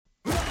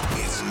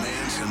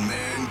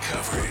man-to-man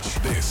coverage.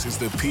 This is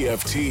the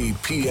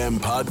PFT PM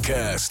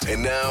podcast.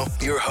 And now,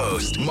 your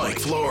host, Mike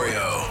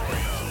Florio.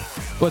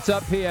 What's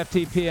up,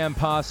 PFT PM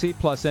posse,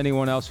 plus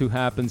anyone else who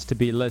happens to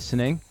be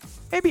listening.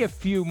 Maybe a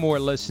few more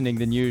listening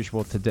than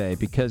usual today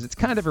because it's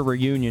kind of a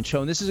reunion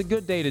show, and this is a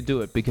good day to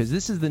do it because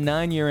this is the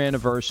 9-year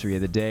anniversary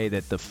of the day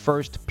that the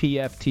first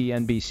PFT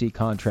NBC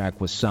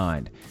contract was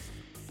signed.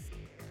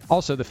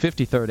 Also, the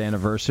 53rd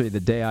anniversary of the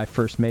day I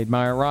first made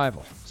my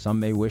arrival. Some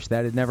may wish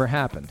that had never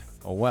happened.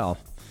 Oh well,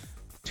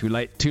 too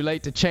late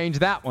to change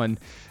that one.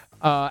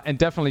 And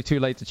definitely too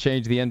late to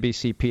change the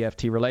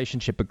NBC-PFT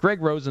relationship. But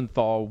Greg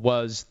Rosenthal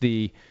was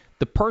the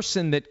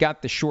person that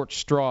got the short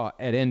straw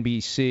at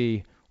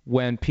NBC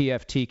when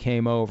PFT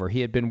came over.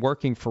 He had been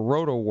working for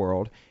Roto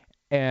World,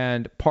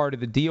 and part of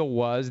the deal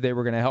was they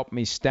were going to help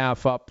me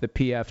staff up the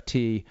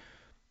PFT,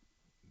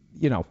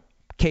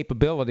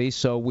 capabilities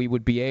so we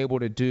would be able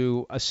to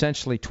do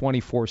essentially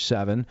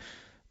 24/7.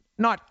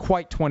 Not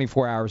quite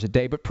 24 hours a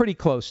day, but pretty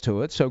close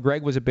to it. So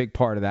Greg was a big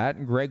part of that.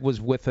 And Greg was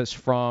with us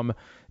from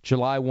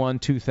July 1,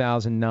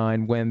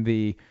 2009, when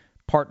the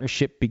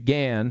partnership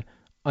began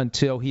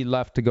until he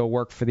left to go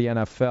work for the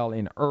NFL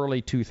in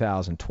early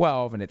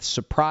 2012. And it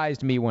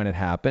surprised me when it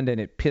happened,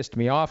 and it pissed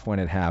me off when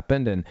it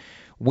happened. And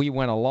we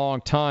went a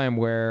long time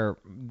where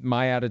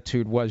my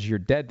attitude was, you're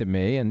dead to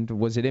me. And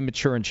was it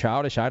immature and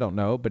childish? I don't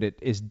know. But it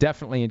is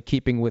definitely in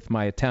keeping with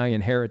my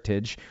Italian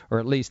heritage, or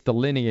at least the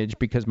lineage,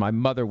 because my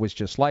mother was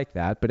just like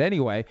that. But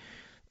anyway,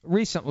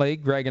 recently,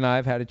 Greg and I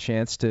have had a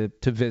chance to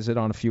visit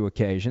on a few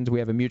occasions. We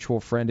have a mutual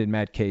friend in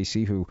Matt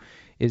Casey, who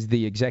is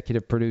the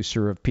executive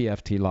producer of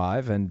PFT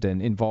Live and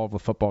involved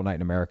with Football Night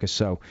in America.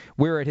 So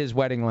we were at his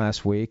wedding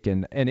last week,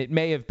 and it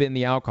may have been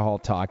the alcohol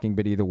talking,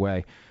 but either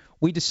way,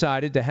 we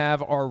decided to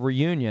have our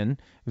reunion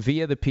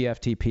via the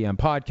PFT PM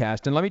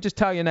podcast. And let me just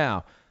tell you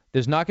now,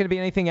 there's not going to be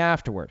anything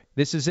afterward.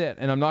 This is it.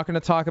 And I'm not going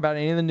to talk about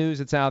any of the news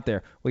that's out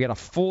there. We got a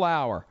full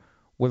hour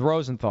with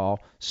Rosenthal,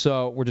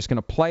 so we're just going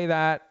to play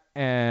that,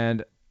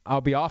 and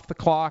I'll be off the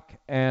clock,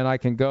 and I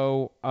can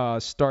go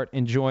start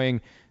enjoying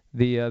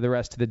the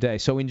rest of the day.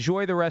 So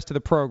enjoy the rest of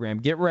the program.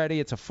 Get ready.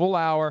 It's a full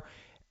hour.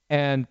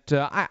 And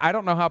I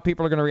don't know how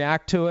people are going to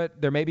react to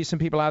it. There may be some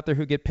people out there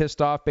who get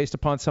pissed off based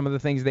upon some of the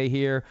things they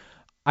hear.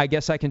 I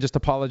guess I can just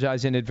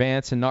apologize in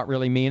advance and not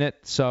really mean it.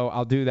 So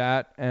I'll do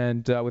that.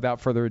 And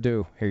without further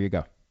ado, here you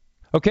go.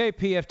 Okay,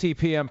 PFT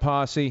PM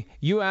posse,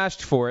 you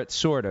asked for it,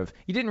 sort of.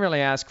 You didn't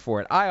really ask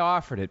for it. I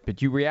offered it,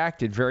 but you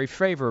reacted very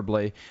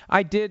favorably.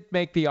 I did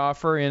make the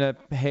offer in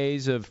a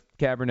haze of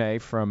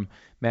Cabernet from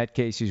Matt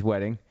Casey's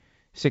wedding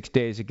 6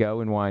 days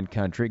ago in wine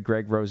country.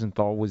 Greg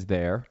Rosenthal was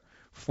there.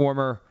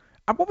 Former,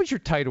 what was your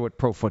title at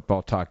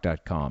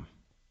ProFootballTalk.com?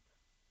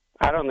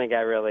 I don't think I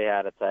really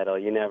had a title.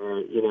 You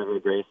never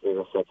graced me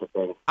with such a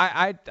thing.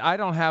 I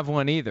don't have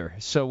one either,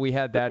 so we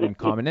had that in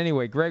common.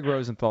 Anyway, Greg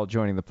Rosenthal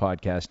joining the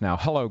podcast now.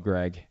 Hello,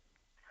 Greg.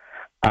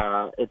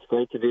 It's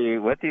great to be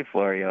with you,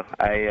 Florio.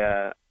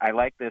 I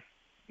like this,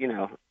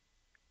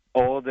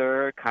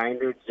 older,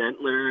 kinder,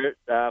 gentler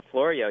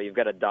Florio. You've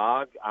got a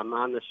dog. I'm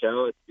on the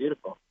show. It's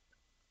beautiful.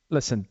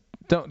 Listen,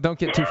 don't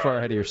get too far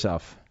ahead of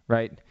yourself,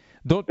 right?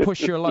 Don't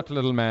push your luck,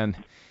 little man.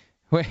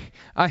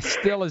 I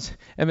still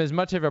am as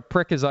much of a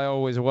prick as I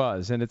always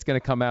was, and it's going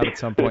to come out at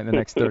some point in the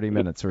next 30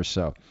 minutes or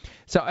so.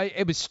 So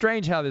it was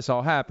strange how this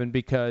all happened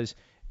because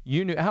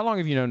you knew. How long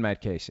have you known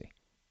Matt Casey?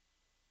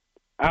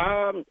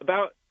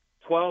 About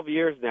 12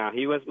 years now.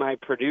 He was my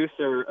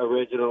producer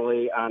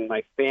originally on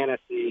my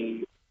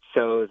fantasy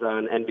shows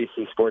on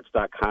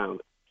NBCSports.com.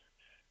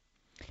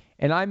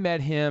 And I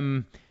met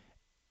him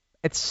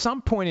at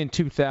some point in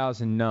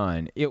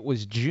 2009. It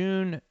was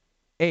June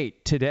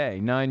 8 today,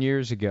 9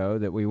 years ago,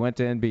 that we went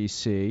to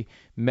NBC,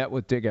 met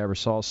with Dick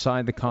Ebersol,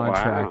 signed the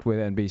contract with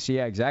NBC.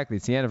 Yeah, exactly.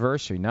 It's the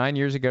anniversary, 9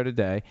 years ago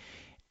today.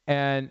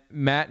 And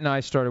Matt and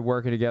I started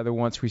working together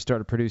once we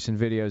started producing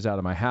videos out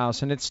of my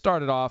house. And it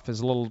started off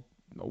as little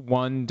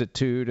 1 to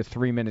 2 to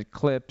 3 minute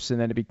clips, and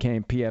then it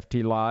became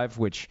PFT Live,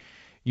 which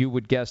you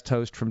would guest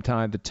host from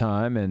time to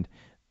time. And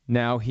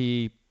now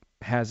he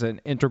has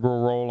an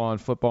integral role on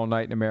Football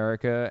Night in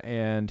America,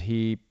 and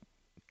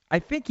I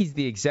think he's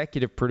the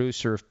executive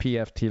producer of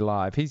PFT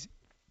Live. He's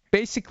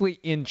basically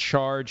in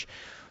charge,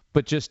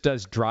 but just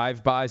does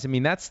drive-bys. I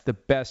mean, that's the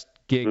best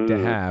gig to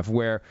have,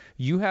 where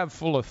you have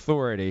full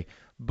authority,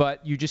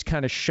 but you just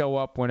kind of show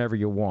up whenever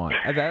you want.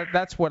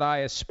 That's what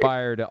I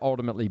aspire to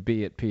ultimately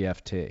be at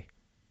PFT.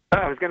 Oh,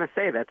 I was going to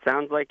say, that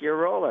sounds like your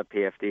role at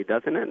PFT,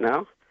 doesn't it?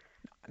 No?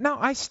 No,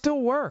 I still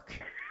work.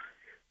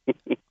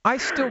 I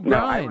still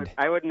grind.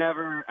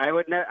 No,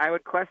 I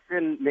would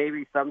question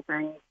maybe some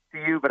things to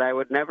you, but I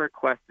would never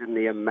question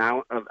the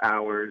amount of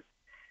hours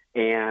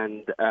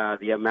and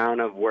the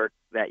amount of work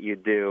that you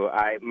do.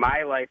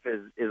 My life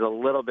is a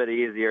little bit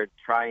easier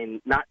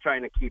not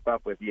trying to keep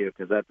up with you,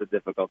 because that's a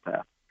difficult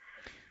task.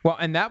 Well,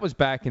 and that was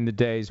back in the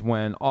days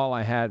when all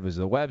I had was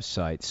the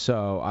website,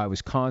 so I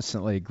was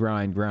constantly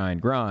grind,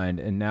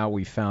 and now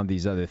we found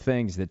these other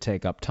things that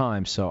take up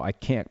time, so I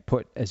can't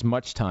put as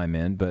much time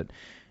in, but,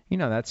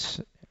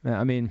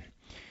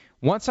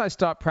 once I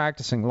stopped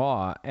practicing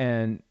law,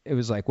 and it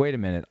was like, wait a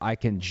minute, I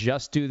can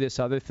just do this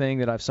other thing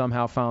that I've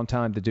somehow found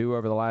time to do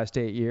over the last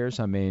 8 years.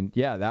 I mean,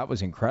 yeah, that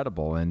was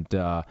incredible, and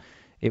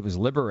it was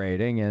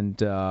liberating, and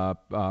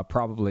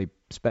probably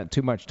spent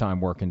too much time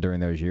working during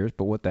those years.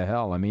 But what the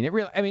hell? I mean,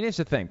 it's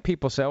the thing.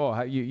 People say, oh,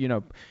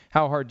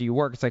 how hard do you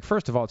work? It's like,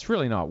 first of all, it's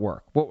really not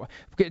work.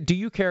 Do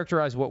you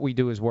characterize what we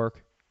do as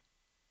work?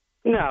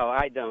 No,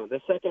 I don't. The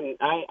second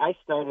I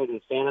started in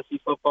fantasy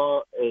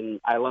football, and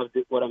I loved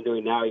what I'm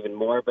doing now even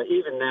more. But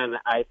even then,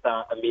 I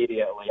thought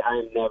immediately,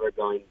 I'm never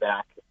going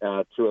back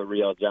to a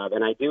real job.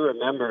 And I do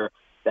remember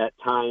that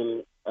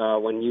time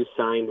when you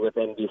signed with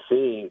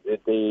NBC,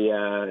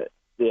 the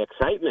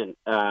excitement,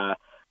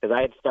 because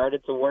I had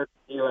started to work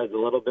with you as a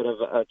little bit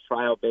of a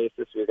trial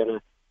basis. We were going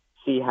to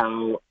see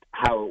how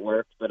it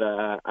worked. But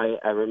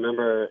I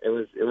remember it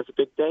was a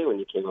big day when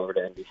you came over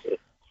to NBC.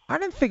 I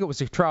didn't think it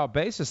was a trial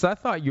basis. I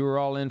thought you were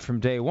all in from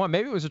day one.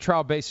 Maybe it was a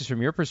trial basis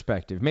from your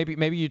perspective.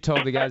 Maybe you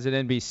told the guys at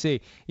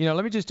NBC,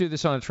 let me just do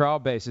this on a trial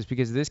basis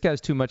because this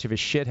guy's too much of a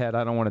shithead.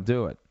 I don't want to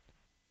do it.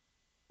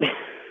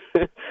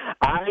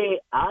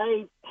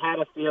 I had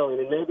a feeling,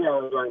 and maybe I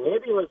was wrong.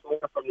 Maybe it was more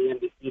from the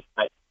NBC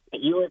side.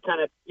 You were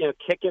kind of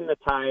kicking the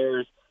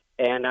tires,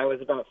 and I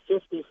was about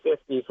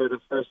 50-50 for the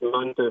first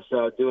month or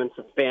so doing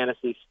some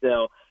fantasy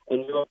still.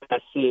 And you want to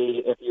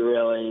see if you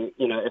really,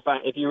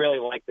 if you really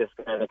like this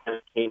guy that kind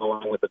of came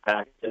along with the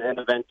package, and then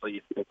eventually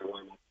you see the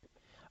warm up.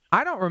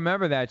 I don't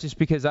remember that just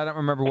because I don't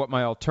remember what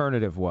my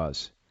alternative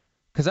was.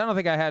 Because I don't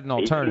think I had an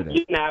alternative.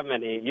 You didn't have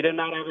many. You did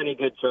not have any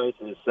good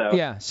choices. So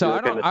yeah. So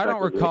I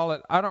don't recall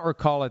it. I don't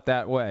recall it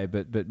that way,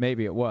 but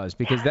maybe it was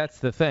because that's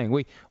the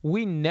thing.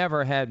 We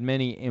never had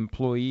many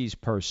employees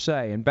per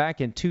se, and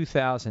back in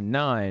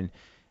 2009,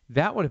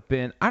 that would have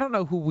been. I don't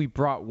know who we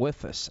brought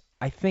with us.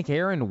 I think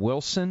Aaron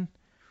Wilson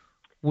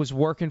was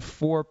working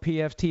for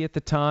PFT at the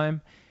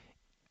time,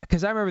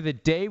 because I remember the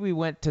day we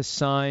went to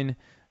sign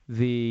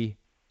the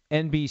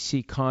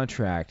NBC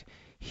contract,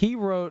 he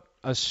wrote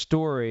a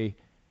story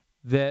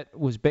that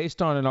was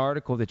based on an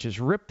article that just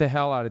ripped the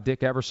hell out of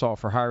Dick Ebersol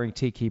for hiring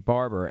Tiki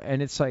Barber.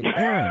 And it's like,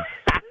 Aaron,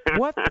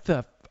 what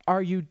the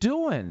are you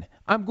doing?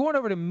 I'm going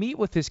over to meet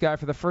with this guy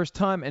for the first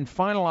time and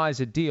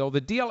finalize a deal.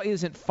 The deal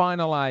isn't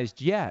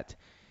finalized yet.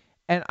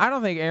 And I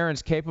don't think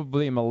Aaron's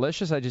capably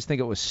malicious. I just think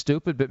it was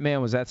stupid. But,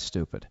 man, was that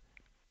stupid.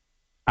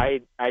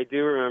 I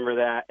do remember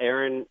that.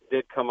 Aaron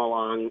did come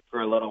along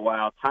for a little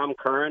while. Tom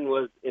Curran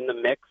was in the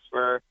mix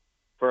for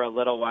a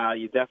little while.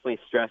 You definitely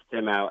stressed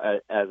him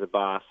out as a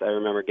boss. I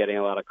remember getting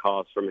a lot of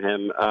calls from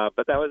him.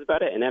 But that was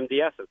about it. And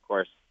MDS, of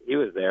course, he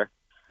was there.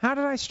 How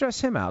did I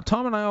stress him out?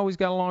 Tom and I always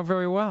got along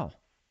very well.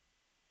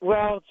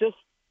 Well, just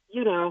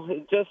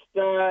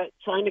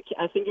trying to.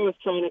 I think he was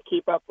trying to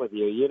keep up with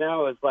you. It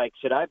was like,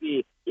 should I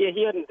be?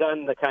 He hadn't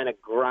done the kind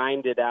of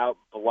grinded out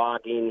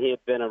blogging. He had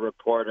been a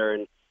reporter,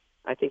 and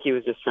I think he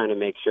was just trying to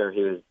make sure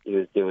he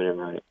was doing it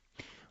right.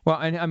 Well,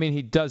 and I mean,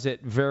 he does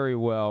it very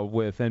well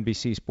with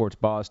NBC Sports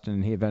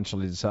Boston. He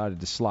eventually decided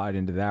to slide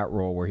into that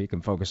role where he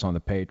can focus on the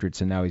Patriots,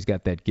 and now he's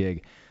got that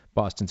gig,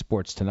 Boston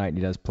Sports Tonight, and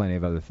he does plenty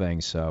of other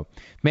things. So,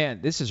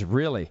 man, this is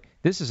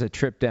a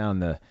trip down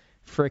the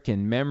frickin'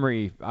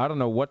 memory, I don't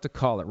know what to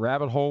call it,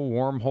 rabbit hole,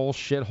 wormhole,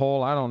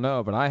 shithole, I don't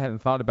know, but I haven't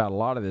thought about a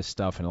lot of this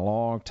stuff in a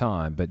long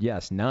time. But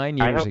yes, 9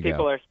 years ago. I hope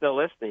people are still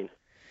listening.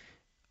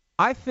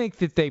 I think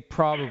that they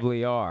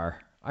probably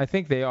are. I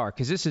think they are,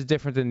 because this is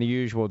different than the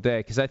usual day,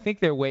 because I think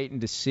they're waiting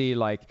to see,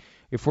 like,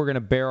 if we're going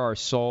to bare our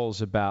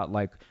souls about,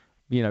 like,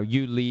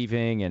 you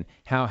leaving and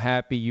how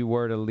happy you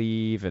were to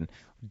leave and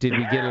did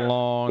we get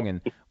along and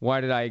why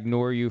did I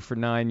ignore you for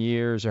 9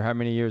 years or how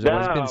many years?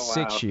 It's been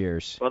 6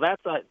 years. Well,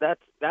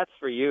 that's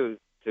for you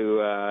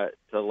to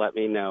let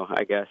me know.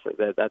 I guess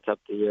that's up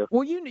to you.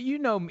 Well, you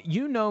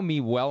know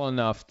me well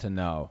enough to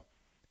know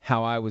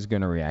how I was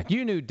going to react.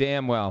 You knew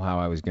damn well how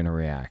I was going to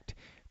react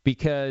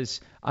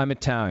because I'm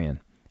Italian.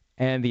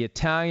 And the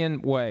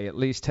Italian way, at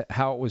least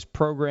how it was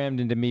programmed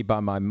into me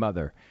by my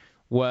mother,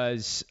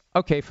 was,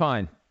 okay,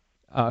 fine.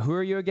 Who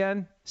are you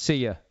again? See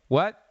ya.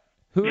 What?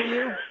 Who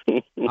are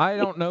you? I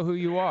don't know who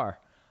you are.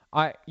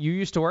 You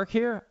used to work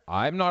here?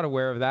 I'm not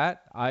aware of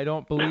that. I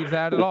don't believe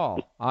that at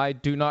all. I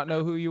do not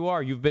know who you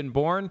are. You've been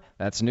born?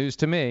 That's news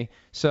to me.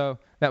 So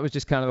that was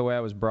just kind of the way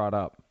I was brought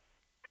up.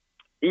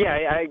 Yeah,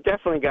 I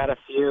definitely got a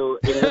few,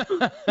 and this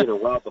was,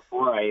 well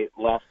before I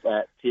left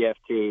at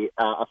PFT,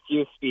 a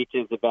few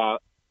speeches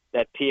about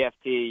that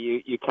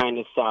PFT, you kind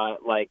of saw it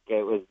like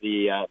it was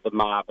the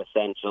mob,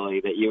 essentially,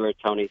 that you were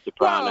Tony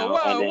Soprano.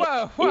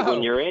 Whoa.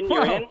 When you're in,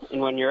 you're in, and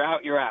when you're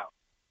out, you're out.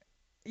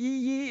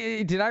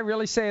 Did I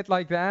really say it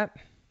like that?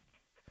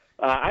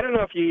 I don't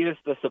know if you used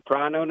the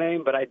Soprano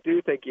name, but I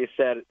do think you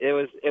said it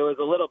was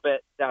a little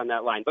bit down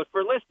that line. But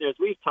for listeners,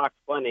 we've talked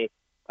plenty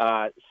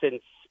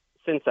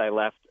since I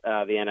left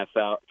the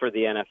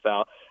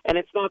NFL, and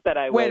it's not that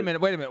I wait a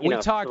minute. We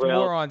talked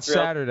more on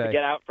Saturday. To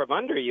get out from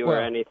under you or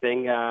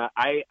anything.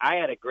 I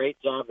had a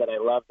great job that I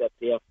loved at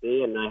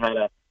PFT, and I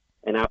had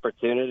an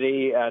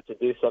opportunity to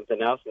do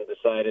something else, and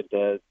decided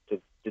to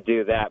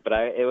do that. But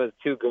it was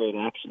two great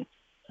actions.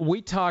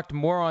 We talked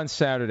more on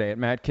Saturday at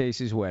Matt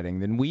Casey's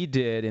wedding than we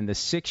did in the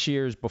 6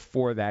 years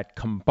before that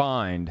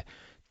combined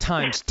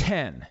times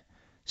 10.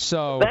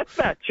 So That's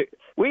not true.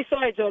 We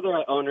saw each other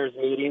at owners'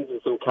 meetings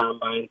and some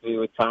combines. We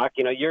would talk.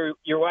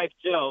 Your wife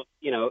Jill.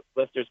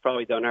 Listeners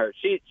probably don't know her.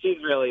 She's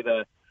really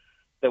the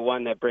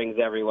one that brings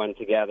everyone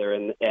together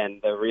and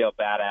the real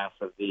badass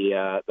of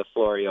the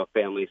Florio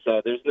family.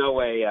 So there's no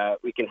way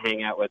we can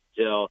hang out with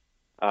Jill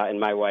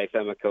and my wife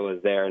Emika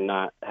was there and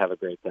not have a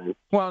great time.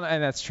 Well,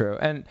 and that's true.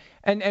 And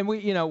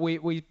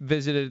we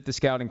visited the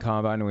scouting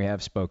combine and we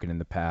have spoken in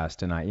the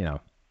past. And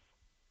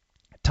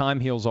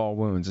time heals all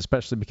wounds,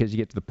 especially because you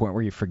get to the point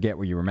where you forget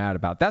what you were mad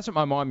about. That's what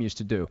my mom used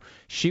to do.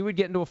 She would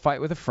get into a fight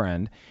with a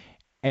friend,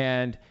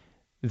 and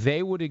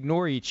they would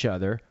ignore each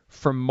other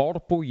for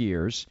multiple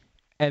years,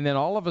 and then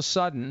all of a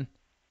sudden,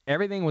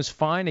 everything was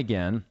fine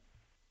again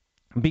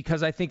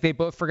because I think they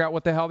both forgot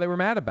what the hell they were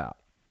mad about.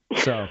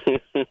 So,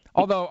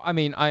 although,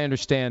 I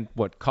understand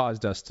what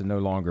caused us to no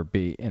longer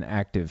be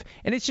inactive.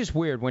 And it's just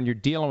weird when you're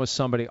dealing with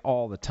somebody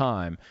all the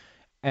time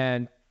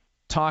and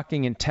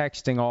talking and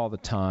texting all the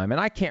time.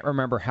 And I can't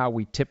remember how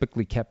we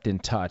typically kept in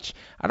touch.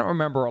 I don't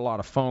remember a lot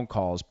of phone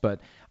calls,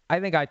 but I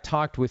think I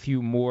talked with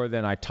you more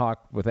than I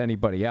talked with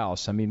anybody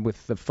else.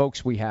 With the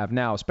folks we have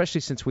now,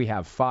 especially since we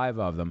have 5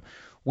 of them,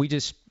 we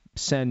just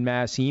send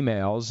mass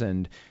emails,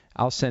 and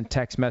I'll send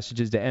text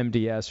messages to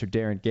MDS or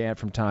Darren Gant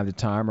from time to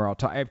time, or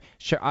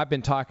I've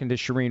been talking to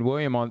Shireen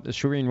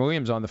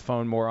Williams on the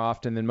phone more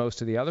often than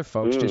most of the other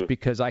folks, just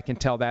because I can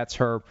tell that's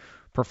her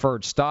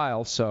preferred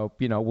style. So,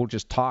 we'll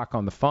just talk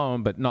on the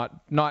phone, but not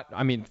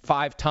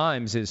 5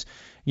 times is,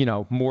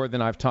 more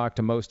than I've talked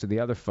to most of the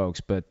other folks,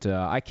 but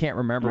I can't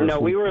remember. No,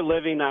 we were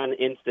living on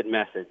instant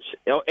message,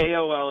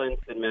 AOL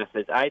instant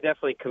message. I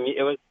definitely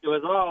it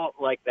was all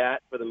like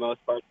that for the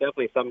most part.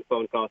 Definitely some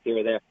phone calls here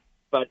or there,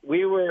 but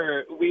we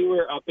were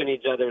up in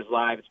each other's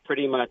lives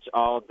pretty much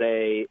all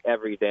day,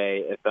 every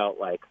day. It felt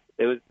like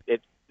it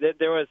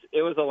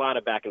was a lot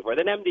of back and forth.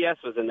 And MDS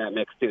was in that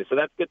mix too, so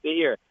that's good to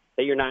hear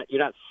that you're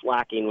not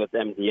slacking with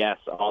MDS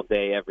all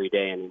day, every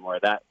day anymore.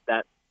 That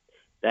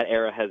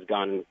era has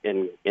gone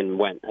and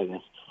went, I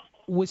guess.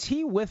 Was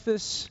he with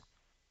us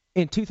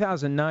in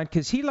 2009?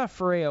 Because he left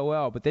for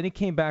AOL, but then he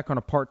came back on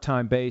a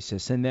part-time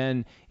basis, and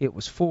then it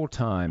was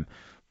full-time.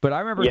 But I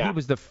remember he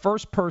was the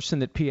first person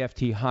that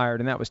PFT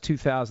hired, and that was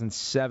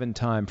 2007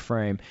 time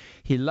frame.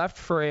 He left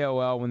for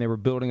AOL when they were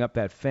building up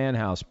that Fan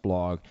House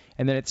blog,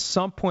 and then at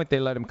some point they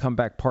let him come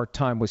back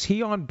part-time. Was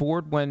he on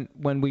board when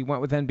we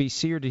went with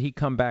NBC, or did he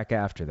come back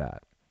after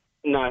that?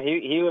 No,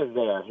 he was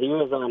there. He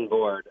was on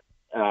board.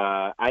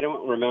 I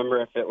don't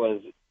remember if it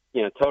was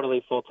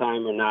totally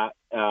full-time or not.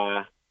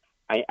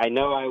 I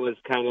know I was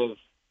kind of,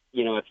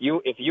 if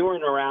you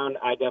weren't around,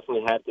 I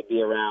definitely had to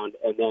be around.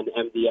 And then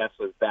MDS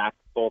was back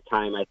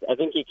full-time. I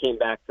think he came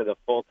back to the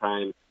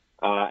full-time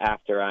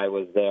after I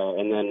was there.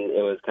 And then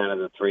it was kind of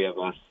the 3 of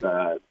us,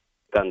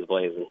 guns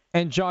blazing.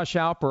 And Josh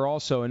Alper,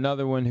 also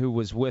another one who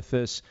was with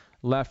us,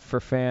 left for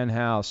Fan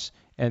House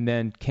and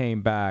then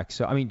came back.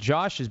 So,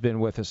 Josh has been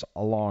with us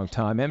a long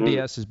time.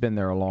 MDS has been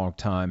there a long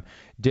time.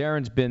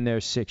 Darren's been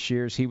there 6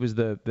 years. He was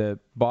the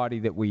body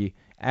that we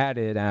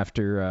added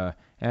after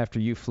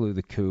you flew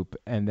the coop,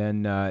 and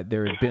then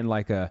there had been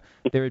like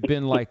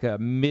a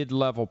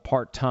mid-level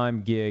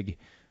part-time gig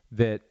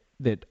that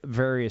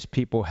various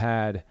people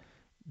had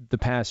the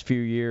past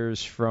few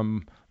years,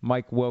 from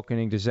Mike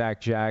Wilkening to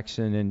Zach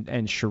Jackson,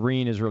 and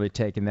Shireen has really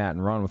taken that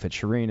and run with it.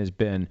 Shireen has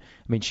been,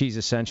 she's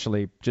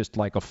essentially just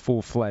like a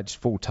full-fledged,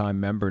 full-time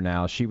member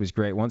now. She was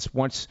great.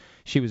 Once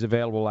she was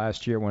available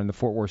last year when the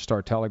Fort Worth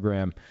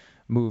Star-Telegram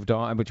moved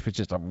on, which was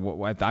just I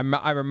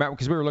remember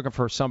because we were looking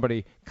for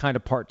somebody kind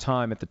of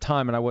part-time at the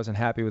time, and I wasn't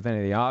happy with any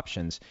of the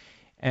options.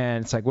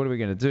 And it's like, what are we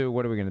going to do?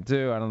 What are we going to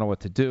do? I don't know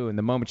what to do. And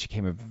the moment she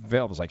came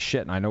available, I was like,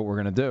 shit, and I know what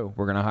we're going to do.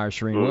 We're going to hire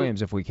Shireen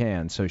Williams if we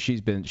can. So she's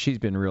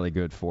been really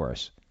good for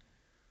us.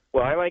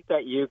 Well, I like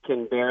that you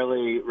can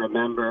barely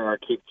remember or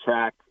keep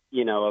track,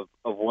 of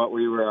what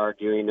we were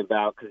arguing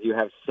about, because you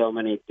have so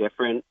many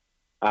different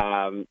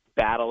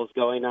battles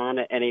going on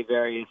at any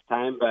various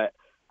time. But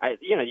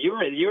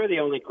you were the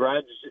only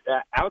grudge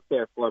out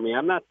there for me.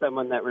 I'm not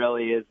someone that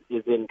really is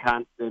in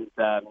constant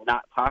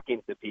not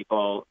talking to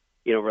people,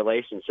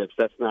 relationships.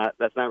 That's not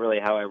really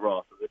how I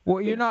roll. So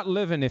well, you're not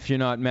living if you're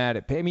not mad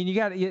at. You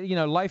got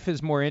life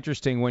is more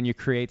interesting when you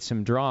create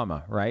some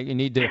drama, right? You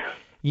need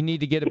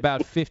to get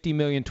about 50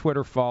 million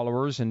Twitter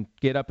followers and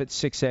get up at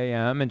 6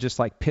 a.m. and just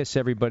like piss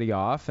everybody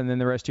off, and then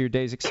the rest of your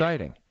day's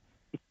exciting.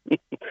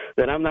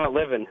 Then I'm not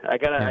living. I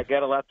got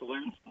a lot to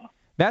learn.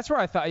 That's where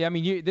I thought,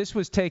 this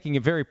was taking a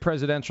very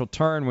presidential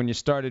turn when you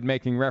started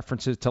making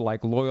references to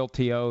like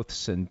loyalty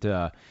oaths, and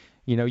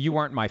you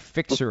weren't my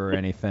fixer or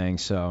anything,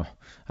 so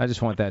I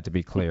just want that to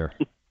be clear.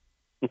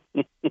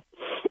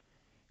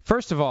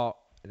 First of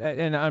all,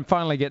 and I'm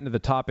finally getting to the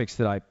topics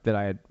that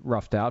I had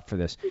roughed out for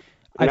this.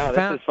 This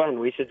is fun.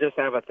 We should just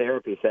have a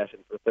therapy session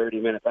for 30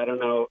 minutes. I don't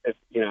know if,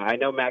 I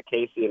know Matt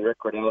Casey and Rick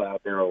Cordell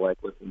out there will like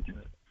listen to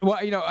it. Well,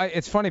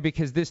 it's funny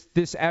because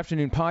this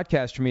afternoon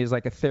podcast for me is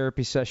like a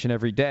therapy session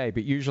every day,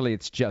 but usually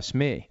it's just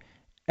me.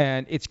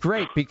 And it's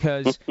great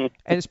because,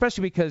 and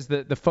especially because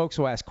the folks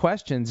will ask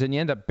questions and you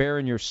end up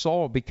bearing your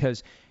soul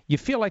because you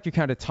feel like you're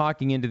kind of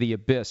talking into the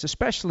abyss,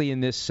 especially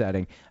in this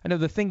setting. I know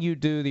the thing you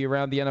do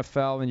around the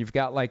NFL and you've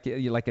got like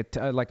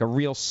a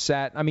real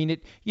set. I mean, and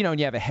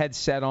you have a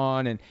headset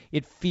on and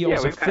it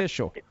feels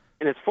official.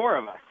 And it's four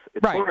of us.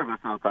 It's right. Four of us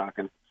all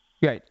talking.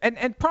 Right.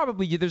 And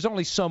probably there's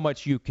only so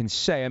much you can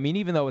say. I mean,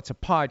 even though it's a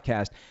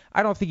podcast,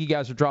 I don't think you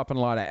guys are dropping a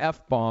lot of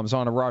F-bombs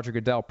on a Roger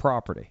Goodell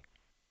property.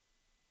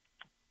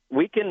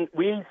 We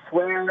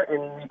swear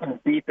and we can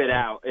beep it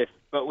out,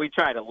 but we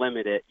try to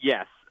limit it.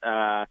 Yes,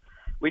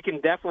 we can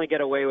definitely get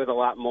away with a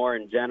lot more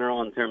in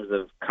general in terms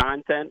of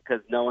content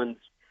because no one's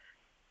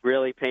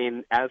really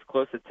paying as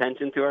close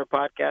attention to our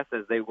podcast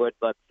as they would,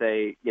 let's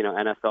say,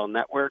 NFL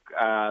Network.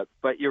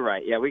 But you're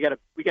right. Yeah, we gotta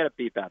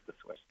beep out the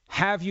switch.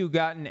 Have you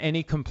gotten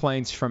any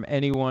complaints from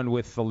anyone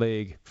with the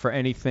league for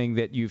anything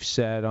that you've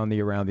said on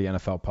the Around the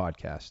NFL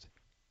podcast?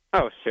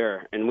 Oh,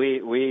 sure. And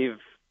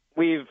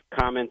we've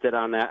commented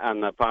on that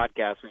on the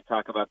podcast. We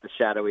talk about the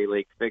shadowy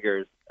league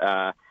figures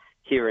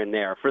here and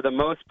there. For the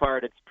most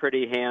part, it's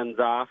pretty hands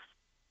off.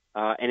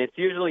 And it's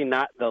usually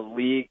not the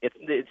league.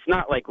 It's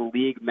not like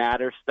league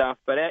matter stuff,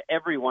 but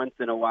every once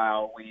in a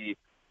while we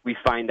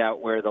find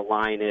out where the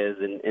line is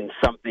and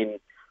something.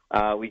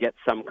 We get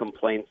some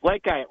complaints,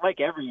 like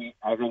every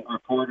I think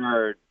reporter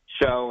or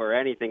show or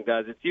anything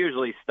does. It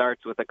usually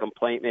starts with a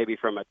complaint, maybe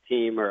from a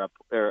team or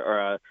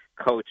a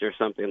coach or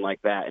something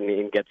like that,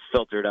 and gets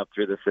filtered up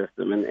through the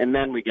system, and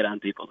then we get on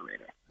people's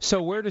radar.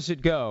 So where does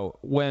it go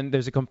when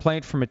there's a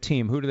complaint from a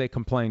team? Who do they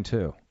complain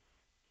to?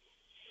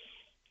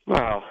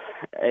 Well,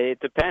 it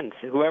depends.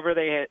 Whoever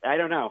I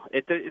don't know.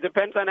 It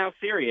depends on how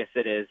serious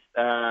it is.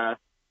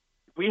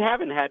 We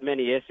haven't had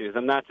many issues.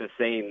 I'm not just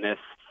saying this.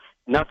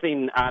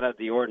 Nothing out of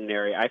the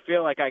ordinary. I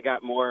feel like I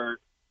got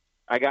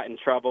in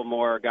trouble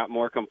more, got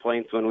more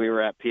complaints when we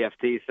were at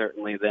PFT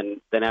certainly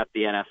than at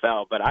the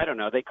NFL. But I don't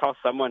know. They call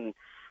someone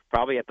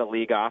probably at the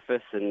league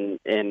office, and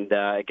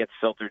it gets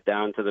filtered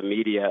down to the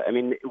media. I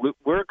mean,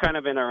 we're kind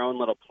of in our own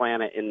little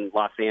planet in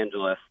Los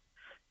Angeles.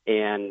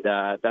 And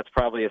that's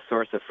probably a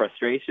source of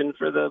frustration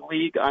for the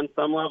league on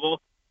some level.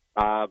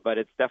 But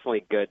it's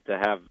definitely good to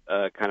have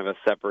kind of a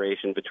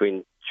separation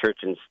between church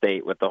and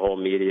state with the whole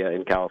media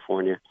in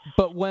California.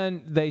 But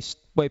when they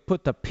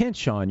put the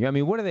pinch on you, I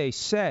mean, what do they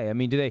say? I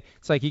mean,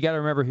 it's like you got to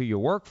remember who you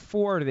work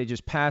for? Do they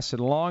just pass it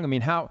along? I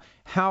mean, how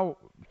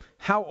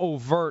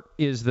overt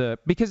is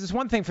because it's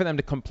one thing for them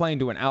to complain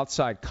to an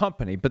outside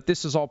company, but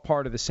this is all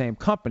part of the same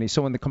company.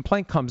 So when the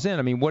complaint comes in,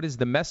 I mean, what is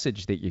the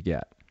message that you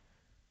get?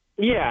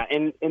 Yeah,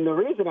 and the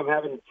reason I'm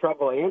having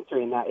trouble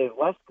answering that is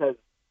less because,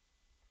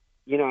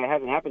 it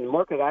hasn't happened,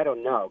 more because I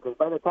don't know. Because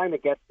by the time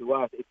it gets to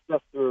us, it's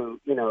just through,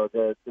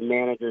 the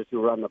managers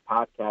who run the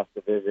podcast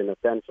division,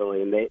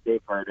 essentially, and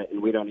they've heard it,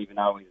 and we don't even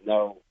always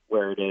know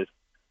where it is.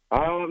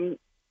 I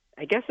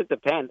guess it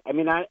depends. I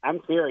mean,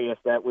 I'm serious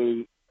that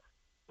we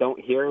don't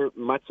hear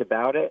much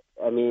about it.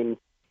 I mean,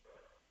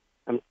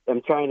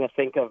 I'm trying to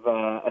think of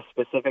a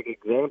specific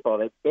example.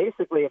 That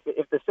basically,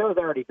 if the show's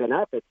already been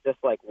up, it's just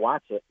like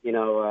watch it.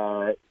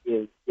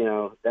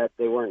 That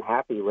they weren't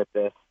happy with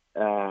this,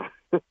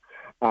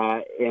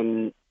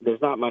 and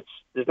there's not much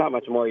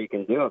more you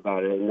can do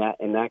about it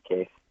in that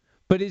case.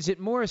 But is it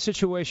more a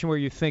situation where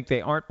you think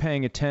they aren't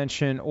paying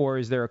attention, or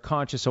is there a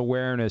conscious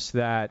awareness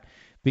that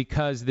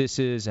because this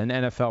is an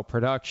NFL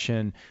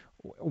production,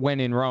 when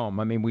in Rome,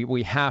 I mean,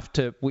 you have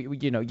to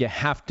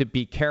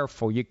be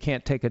careful. You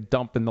can't take a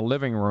dump in the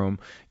living room.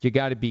 You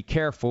got to be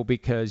careful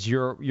because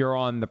you're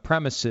on the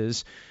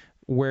premises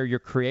where you're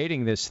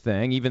creating this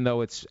thing, even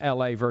though it's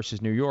LA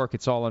versus New York,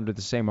 it's all under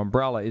the same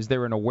umbrella. Is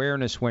there an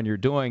awareness when you're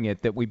doing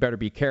it that we better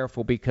be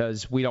careful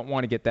because we don't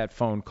want to get that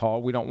phone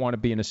call? We don't want to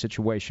be in a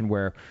situation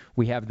where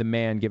we have the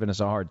man giving us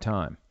a hard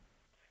time.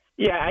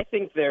 Yeah, I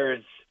think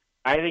there's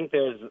a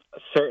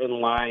certain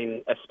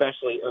line,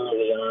 especially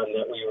early on,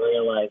 that we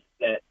realize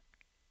that,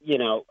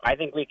 I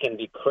think we can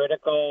be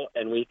critical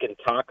and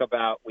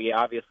we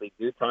obviously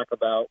do talk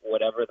about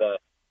whatever the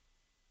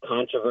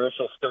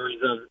controversial stories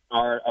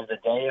are of the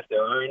day, if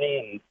there are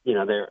any,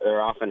 and, there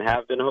often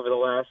have been over the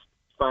last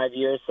 5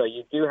 years. So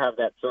you do have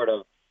that sort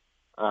of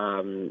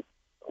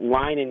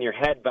line in your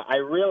head. But I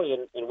really,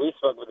 and we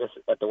spoke with this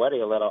at the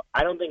wedding a little,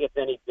 I don't think it's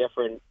any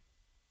different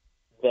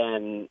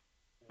than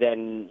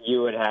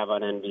you would have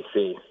on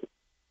NBC.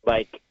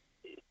 Like,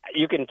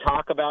 you can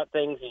talk about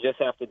things, you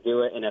just have to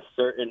do it in a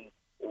certain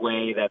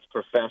way that's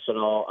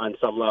professional on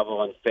some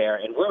level and fair.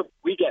 And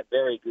we get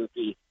very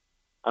goofy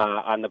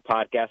on the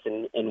podcast,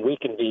 and we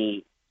can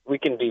be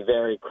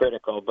very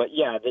critical. But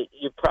yeah,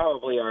 you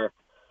probably are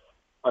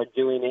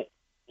doing it.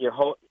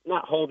 You're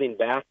not holding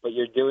back, but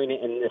you're doing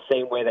it in the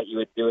same way that you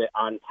would do it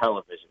on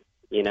television.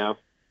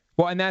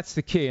 Well, and that's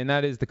the key, and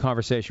that is the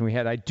conversation we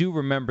had. I do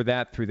remember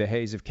that through the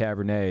haze of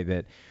Cabernet,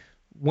 that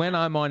when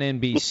I'm on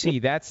NBC,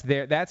 that's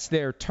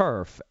their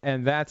turf,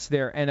 and that's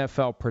their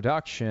NFL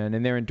production,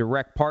 and they're in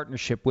direct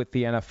partnership with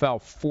the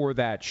NFL for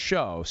that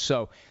show.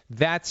 So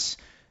that's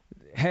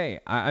hey,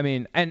 I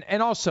mean, and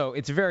also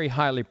it's very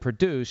highly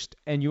produced,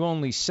 and you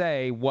only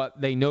say what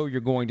they know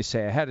you're going to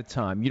say ahead of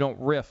time. You don't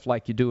riff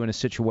like you do in a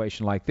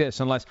situation like this,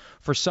 unless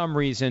for some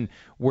reason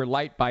we're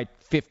light by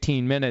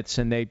 15 minutes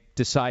and they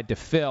decide to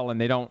fill and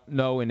they don't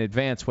know in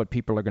advance what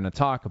people are going to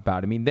talk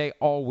about. I mean, they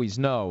always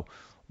know,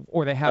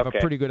 or they have a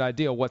pretty good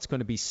idea what's going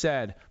to be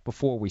said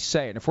before we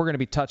say it. And if we're going to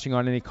be touching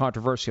on any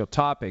controversial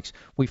topics,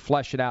 we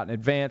flesh it out in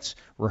advance,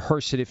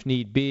 rehearse it if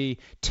need be,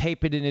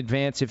 tape it in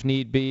advance if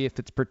need be, if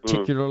it's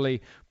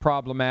particularly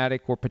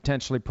problematic or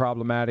potentially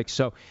problematic.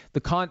 So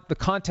the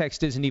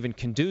context isn't even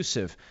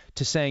conducive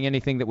to saying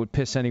anything that would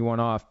piss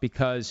anyone off,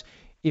 because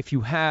if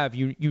you have,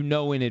 you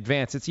know in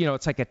advance. It's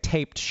it's like a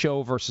taped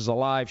show versus a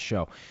live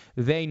show.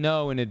 They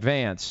know in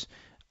advance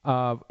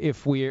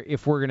if we're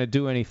going to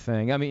do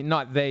anything. I mean,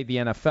 not they, the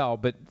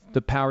NFL, but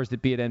the powers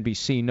that be at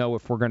NBC know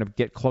if we're going to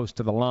get close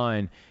to the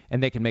line,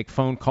 and they can make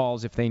phone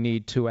calls if they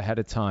need to ahead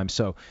of time.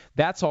 So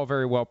that's all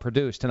very well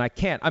produced.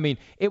 And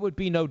it would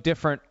be no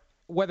different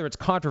whether it's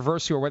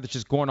controversial or whether it's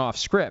just going off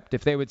script.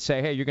 If they would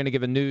say, hey, you're going to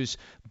give a news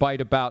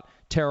bite about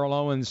Terrell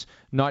Owens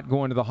not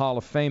going to the Hall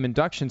of Fame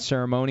induction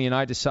ceremony, and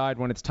I decide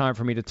when it's time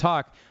for me to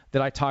talk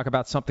that I talk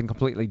about something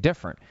completely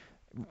different.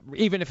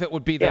 Even if it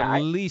would be the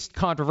least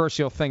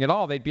controversial thing at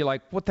all, they'd be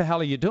like, what the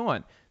hell are you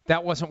doing?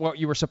 That wasn't what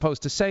you were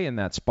supposed to say in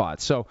that spot.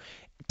 So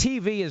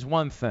TV is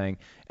one thing.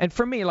 And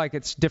for me,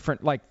 it's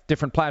different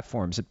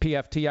platforms. At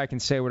PFT, I can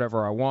say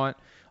whatever I want.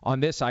 On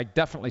this, I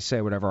definitely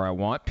say whatever I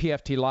want.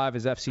 PFT Live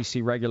is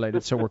FCC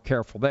regulated, so we're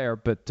careful there.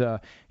 But,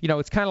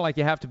 it's kind of like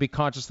you have to be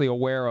consciously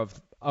aware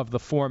of the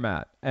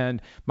format.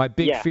 And my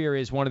big fear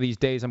is one of these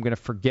days I'm going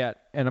to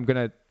forget, and I'm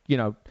going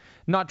to,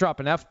 not drop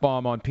an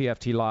F-bomb on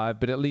PFT Live,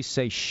 but at least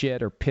say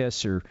shit or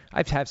piss, or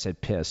I have said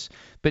piss,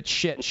 but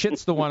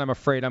shit's the one I'm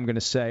afraid I'm going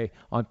to say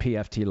on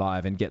PFT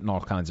Live and get in all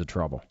kinds of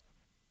trouble.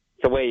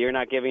 So wait, you're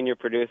not giving your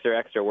producer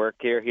extra work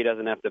here? He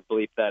doesn't have to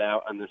bleep that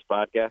out on this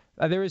podcast?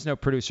 There is no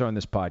producer on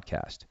this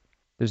podcast.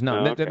 There's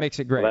none. Oh, okay. That makes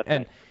it great.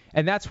 Well,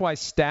 and that's why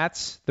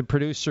Stats, the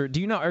producer,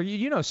 you know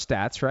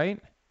Stats, right?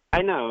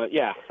 I know,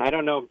 yeah. I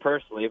don't know him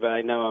personally, but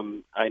I know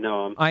him. I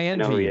envy I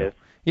know who he is.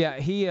 Yeah,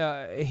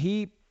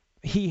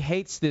 he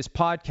hates this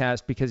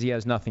podcast because he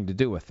has nothing to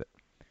do with it.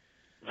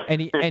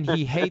 And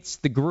he hates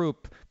the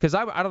group because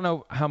I don't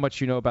know how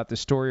much you know about this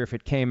story, or if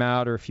it came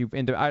out, or if you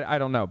I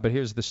don't know, but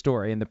here's the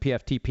story, and the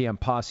PFT PM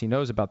posse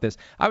knows about this.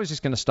 I was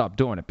just going to stop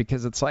doing it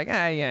because it's like,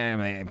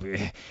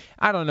 I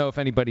don't know if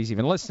anybody's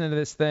even listening to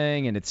this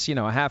thing, and it's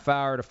a half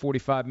hour to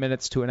 45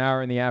 minutes to an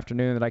hour in the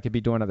afternoon that I could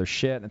be doing other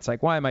shit, and it's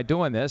like, why am I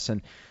doing this?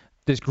 And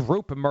this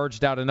group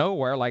emerged out of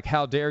nowhere, like,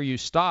 how dare you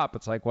stop?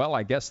 It's like, well,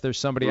 I guess there's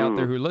somebody out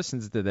there who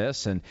listens to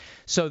this. And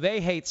so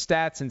they hate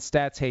Stats, and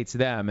Stats hates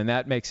them, and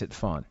that makes it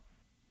fun.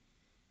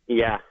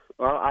 Yeah.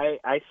 Well,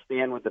 I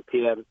stand with the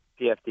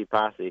PFT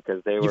posse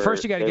because they were.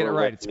 You got to get it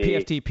right. It's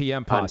PFT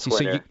PM posse.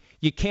 So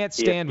you can't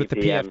stand with the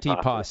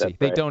PFT posse.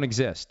 They don't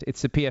exist.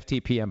 It's the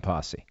PFT PM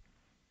posse.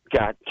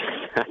 Gotcha.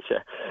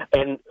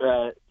 And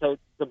so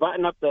to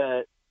button up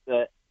the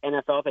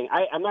NFL thing,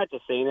 I'm not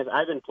just saying this.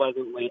 I've been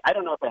pleasantly, I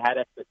don't know if I had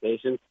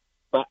expectations,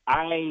 but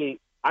I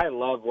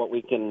love what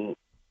we can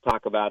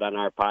talk about on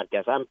our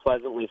podcast. I'm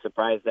pleasantly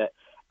surprised that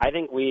I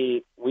think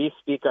we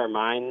speak our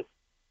minds.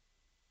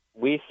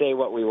 We say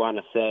what we want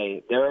to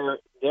say. There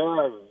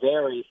are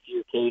very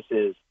few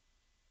cases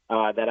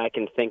that I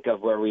can think of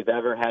where we've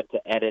ever had to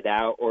edit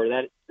out, or where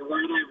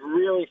I've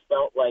really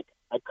felt like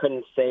I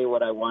couldn't say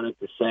what I wanted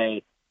to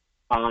say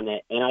on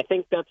it. And I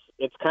think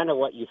it's kind of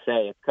what you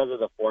say. It's because of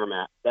the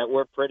format that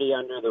we're pretty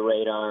under the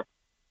radar,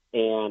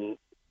 and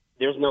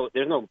there's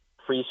no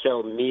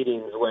pre-show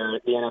meetings where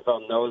the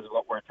NFL knows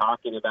what we're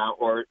talking about,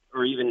 or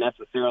even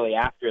necessarily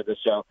after the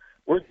show.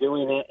 We're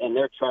doing it, and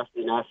they're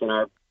trusting us and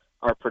our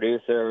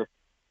producer,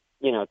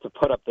 to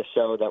put up the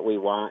show that we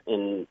want.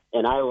 And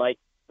I like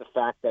the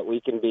fact that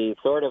we can be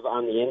sort of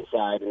on the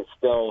inside and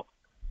still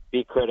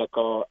be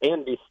critical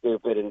and be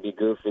stupid and be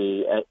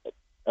goofy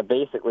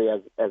basically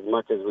as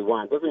much as we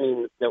want. Doesn't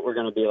mean that we're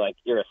going to be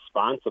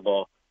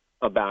irresponsible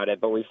about it,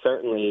 but we're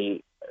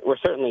certainly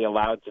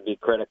allowed to be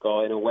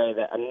critical in a way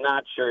that I'm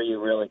not sure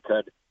you really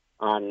could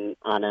on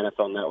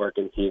NFL Network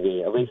and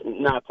TV, at least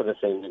not to the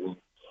same degree.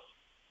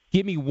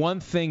 Give me one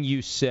thing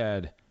you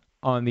said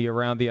on the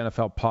Around the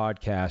NFL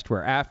podcast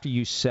where after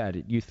you said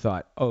it, you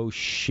thought, oh,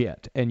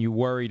 shit, and you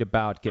worried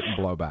about getting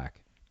blowback.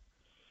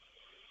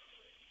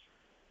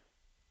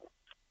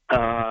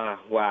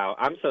 Wow.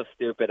 I'm so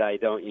stupid I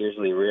don't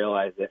usually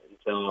realize it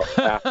until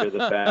after the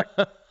fact.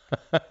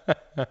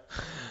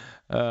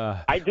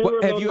 I do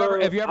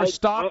remember. Have you ever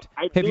stopped?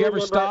 Have you ever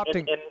stopped?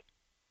 And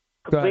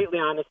completely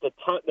honest, the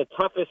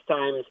toughest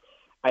times,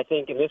 I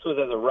think, and this was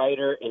as a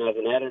writer and as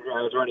an editor,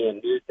 I was running a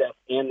news desk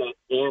and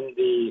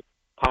the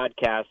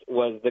podcast,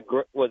 was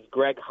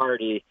Greg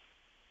Hardy.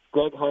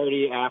 Greg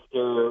Hardy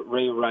after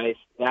Ray Rice.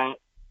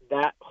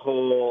 That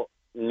whole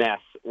mess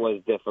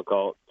was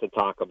difficult to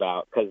talk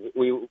about because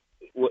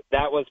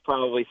that was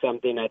probably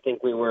something I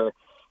think we were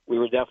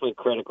definitely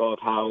critical of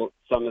how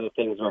some of the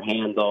things were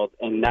handled,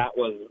 and that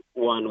was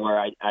one where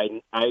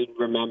I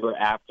remember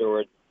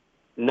afterwards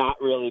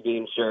not really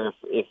being sure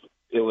if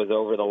it was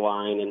over the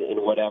line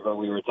and whatever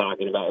we were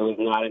talking about. It was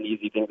not an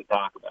easy thing to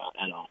talk about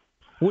at all.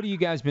 What have you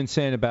guys been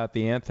saying about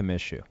the anthem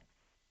issue?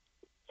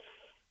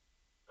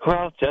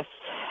 Well, just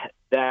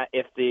that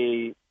if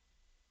the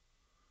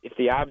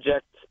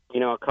object,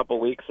 a couple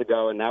weeks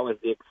ago, and that was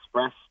the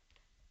express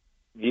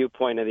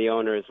viewpoint of the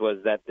owners, was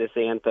that this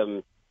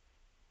anthem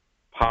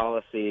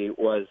policy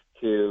was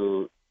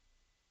to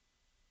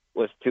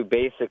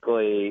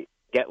basically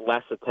get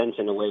less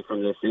attention away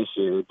from this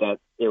issue, that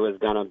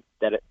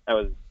I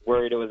was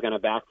worried it was gonna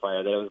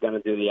backfire, that it was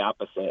gonna do the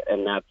opposite,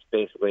 and that's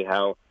basically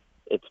how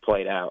it's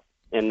played out.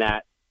 And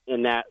that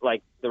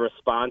like the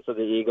response of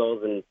the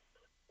Eagles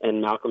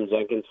and Malcolm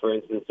Jenkins, for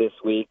instance, this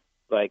week,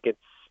 like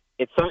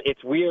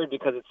it's weird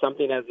because it's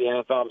something as the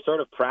NFL I'm sort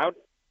of proud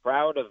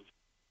of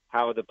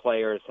how the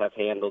players have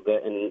handled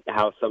it and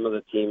how some of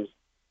the teams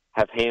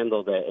have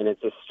handled it, and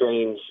it's a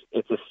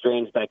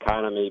strange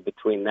dichotomy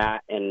between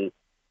that and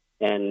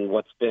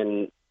what's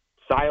been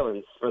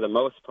silenced for the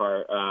most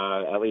part,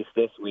 at least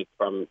this week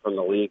from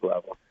the league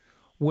level.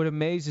 What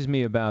amazes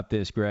me about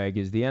this, Greg,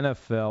 is the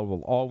NFL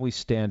will always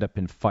stand up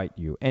and fight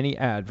you, any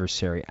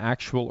adversary,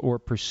 actual or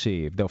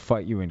perceived. They'll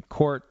fight you in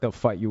court. They'll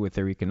fight you with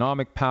their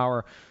economic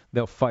power.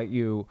 They'll fight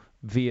you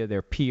via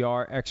their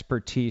PR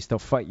expertise. They'll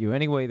fight you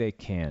any way they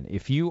can.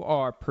 If you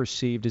are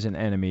perceived as an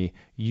enemy,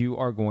 you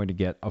are going to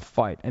get a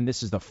fight. And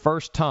this is the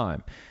first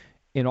time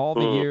in all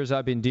the years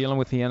I've been dealing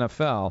with the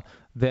NFL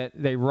that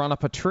they run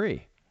up a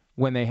tree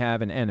when they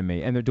have an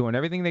enemy, and they're doing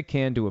everything they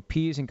can to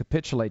appease and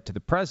capitulate to the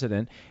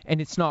president, and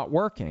it's not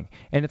working.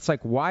 And it's like,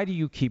 why do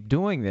you keep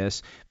doing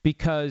this?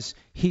 Because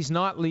he's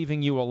not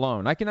leaving you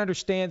alone. I can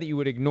understand that you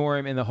would ignore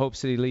him in the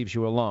hopes that he leaves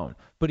you alone,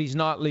 but he's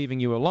not leaving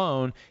you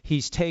alone.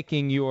 He's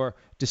taking your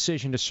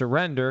decision to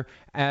surrender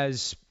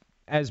as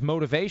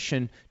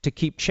motivation to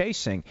keep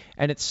chasing.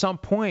 And at some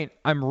point,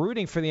 I'm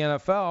rooting for the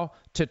NFL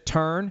to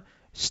turn,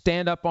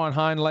 stand up on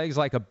hind legs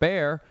like a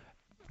bear,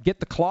 get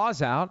the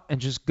claws out,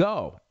 and just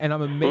go. And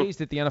I'm amazed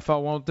that the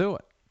NFL won't do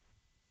it.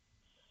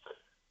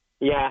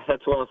 Yeah,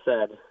 that's well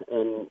said.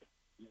 And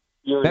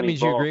that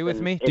means you agree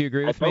with me? Do you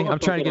agree with me? I'm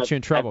trying to get you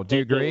in trouble. Do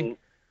you agree?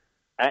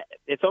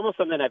 It's almost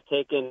something I've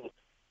taken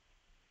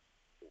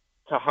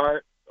to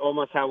heart,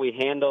 almost how we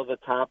handle the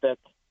topic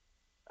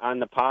on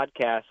the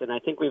podcast. And I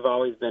think we've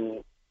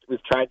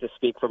tried to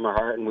speak from our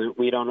heart, and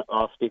we don't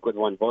all speak with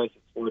one voice.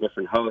 It's 4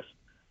 different hosts.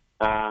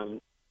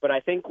 But I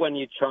think when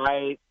you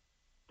try,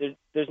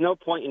 there's no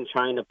point in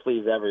trying to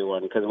please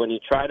everyone, because when you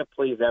try to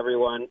please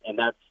everyone, and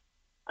that's,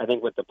 I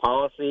think, with the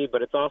policy,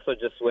 but it's also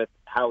just with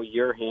how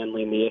you're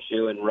handling the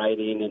issue and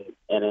writing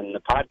and in the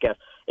podcast.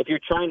 If you're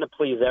trying to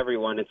please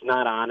everyone, it's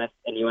not honest,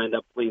 and you end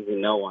up pleasing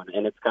no one.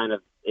 And it's kind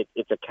of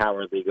it's a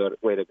cowardly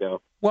way to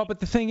go. Well, but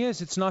the thing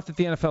is, it's not that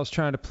the NFL is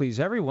trying to please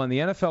everyone. The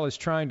NFL is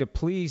trying to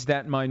please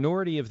that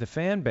minority of the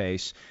fan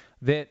base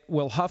that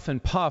will huff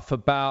and puff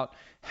about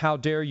how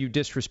dare you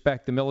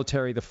disrespect the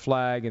military, the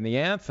flag, and the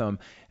anthem.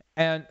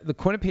 And the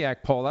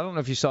Quinnipiac poll, I don't know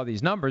if you saw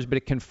these numbers, but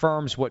it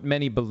confirms what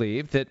many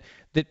believe, that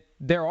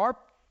there are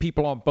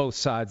people on both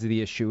sides of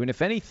the issue. And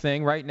if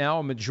anything, right now,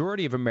 a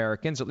majority of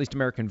Americans, at least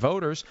American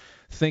voters,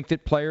 think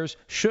that players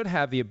should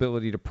have the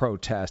ability to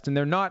protest. And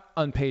they're not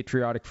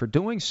unpatriotic for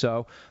doing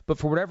so. But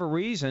for whatever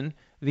reason,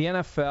 the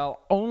NFL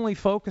only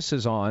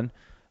focuses on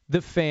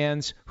the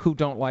fans who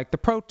don't like the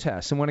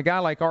protests. And when a guy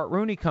like Art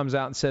Rooney comes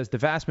out and says the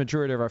vast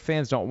majority of our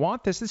fans don't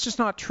want this, it's just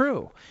not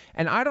true.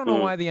 And I don't know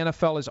why the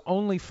NFL is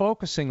only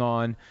focusing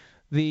on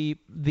the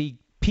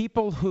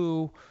people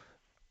who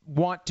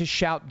want to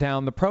shout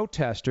down the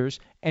protesters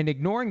and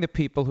ignoring the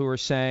people who are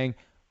saying,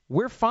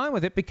 we're fine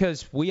with it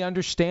because we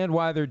understand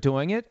why they're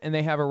doing it and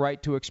they have a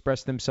right to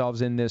express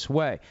themselves in this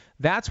way.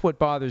 That's what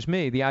bothers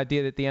me, the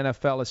idea that the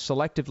NFL is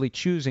selectively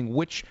choosing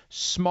which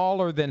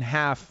smaller than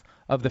half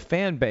of the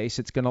fan base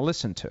it's going to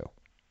listen to.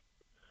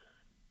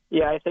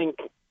 Yeah, I think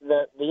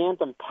the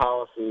anthem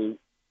policy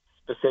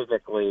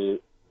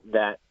specifically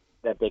that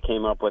they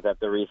came up with at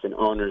the recent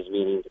owners'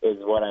 meetings is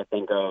what I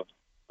think of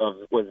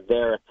was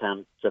their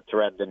attempt to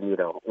thread the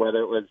needle. Whether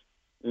it was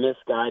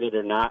misguided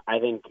or not, I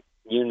think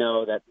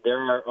that there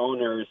are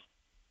owners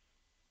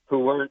who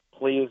weren't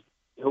pleased,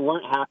 who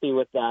weren't happy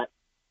with that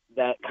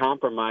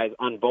compromise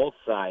on both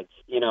sides,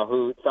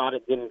 who thought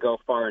it didn't go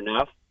far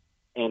enough.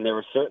 And there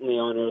were certainly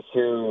owners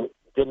who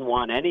didn't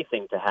want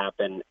anything to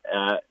happen.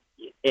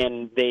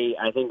 And they,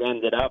 I think,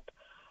 ended up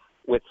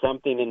with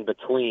something in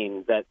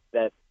between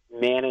that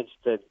managed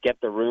to get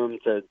the room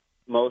to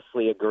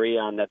mostly agree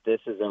on that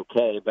this is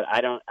okay. But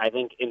I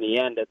think in the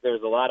end that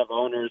there's a lot of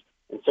owners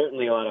and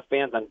certainly a lot of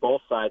fans on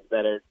both sides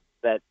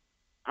that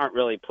aren't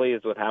really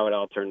pleased with how it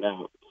all turned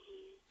out.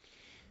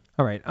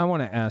 All right, I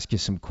want to ask you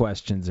some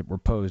questions that were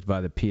posed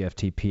by the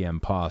PFT-PM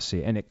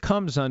posse, and it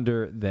comes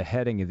under the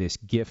heading of this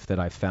GIF that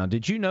I found.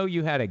 Did you know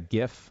you had a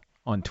GIF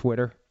on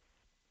Twitter?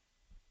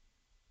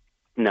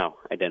 No,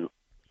 I didn't.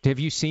 Have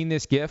you seen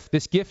this GIF?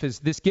 This GIF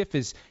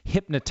is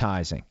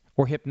hypnotizing,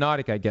 or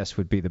hypnotic, I guess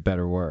would be the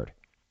better word.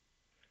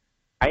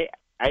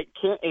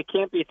 It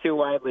can't be too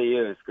widely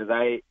used because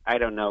I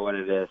don't know what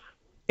it is.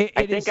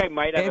 I think I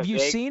might have Have a you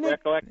vague seen it?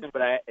 recollection,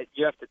 but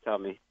you have to tell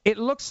me. It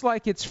looks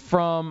like it's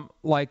from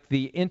like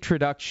the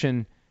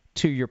introduction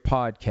to your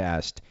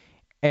podcast,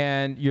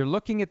 and you're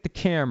looking at the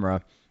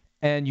camera,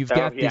 and you've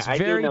got this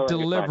very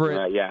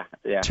deliberate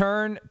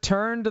turn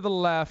to the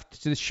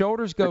left. The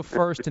shoulders go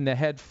first, and the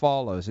head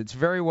follows. It's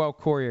very well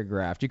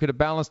choreographed. You could have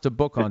balanced a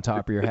book on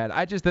top of your head.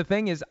 The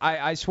thing is,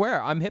 I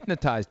swear, I'm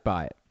hypnotized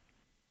by it.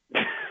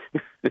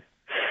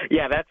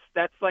 Yeah,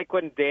 that's like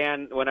when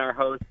our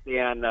host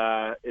Dan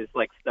is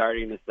like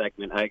starting the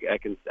segment.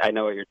 I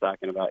know what you're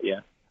talking about.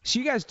 Yeah. So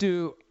you guys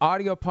do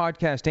audio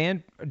podcast,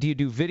 and do you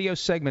do video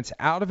segments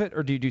out of it,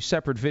 or do you do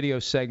separate video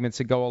segments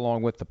that go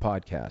along with the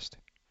podcast?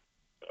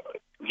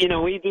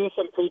 We do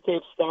some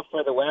pre-taped stuff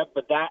for the web,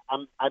 but that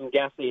I'm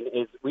guessing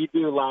is we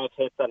do live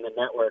hits on the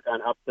network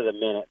on Up to the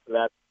Minute.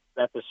 So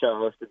that's a show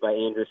hosted by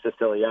Andrew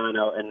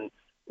Siciliano, and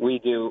we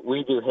do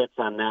hits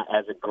on that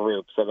as a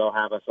group. So they'll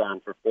have us on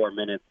for 4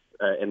 minutes,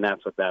 and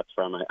that's what that's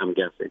from. I'm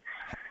guessing.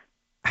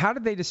 How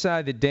did they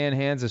decide that Dan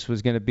Hanzus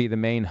was going to be the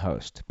main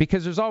host?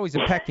 Because there's always a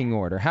pecking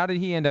order. How did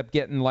he end up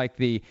getting like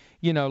the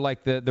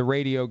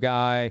radio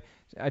guy,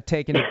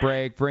 taking a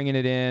break, bringing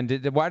it in?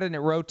 Why didn't it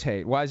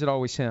rotate? Why is it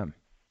always him?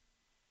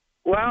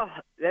 Well,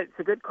 that's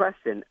a good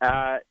question.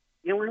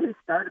 When we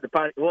started the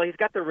podcast, he's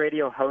got the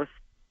radio host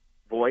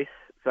voice,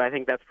 so I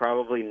think that's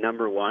probably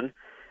number one.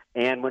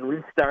 And when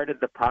we started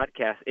the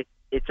podcast, it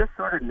just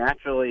sort of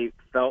naturally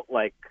felt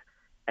like,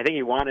 I think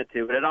he wanted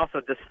to, but it also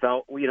just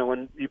felt,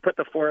 when you put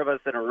the four of us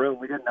in a room,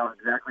 we didn't know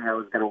exactly how it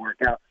was going to work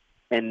out.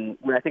 And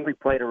I think we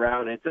played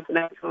around, and it just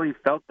naturally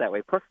felt that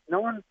way. Plus, no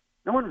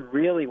one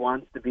really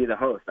wants to be the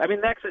host. I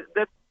mean, actually,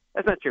 that's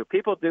not true.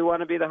 People do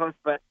want to be the host,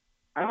 but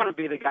I want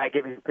to be the guy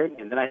giving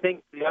opinions. And I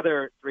think the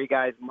other three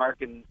guys,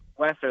 Mark and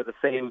Wes, are the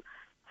same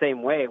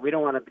way. We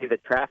don't want to be the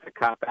traffic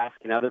cop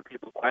asking other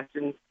people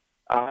questions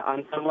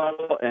on some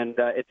level, and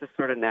it just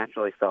sort of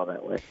naturally fell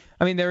that way.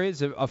 I mean, there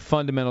is a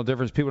fundamental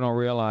difference. People don't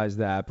realize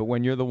that, but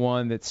when you're the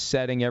one that's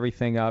setting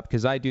everything up,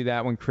 because I do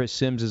that when Chris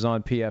Sims is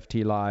on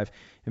PFT Live,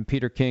 and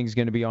Peter King's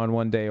going to be on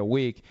one day a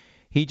week,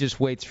 he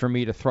just waits for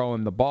me to throw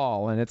him the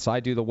ball, and I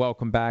do the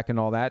welcome back and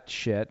all that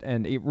shit,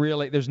 and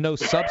there's no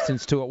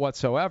substance to it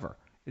whatsoever.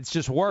 It's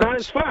just words. No,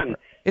 it's fun.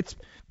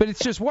 But it's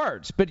just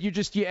words. But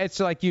it's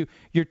like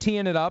you're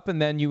teeing it up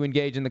and then you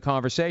engage in the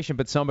conversation,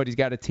 but somebody's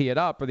got to tee it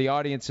up or the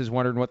audience is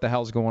wondering what the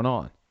hell's going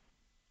on.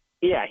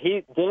 Yeah,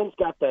 Dan's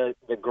got the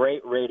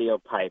great radio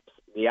pipes,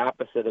 the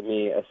opposite of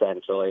me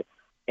essentially.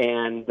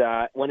 And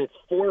when it's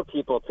four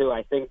people too,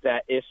 I think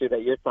that issue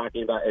that you're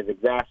talking about is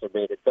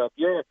exacerbated. So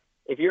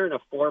if you're in a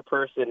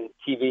 4-person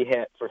TV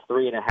hit for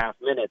 3.5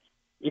 minutes,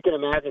 you can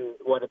imagine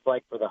what it's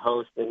like for the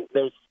host, and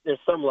there's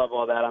some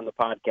level of that on the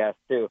podcast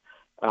too,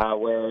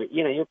 where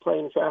you're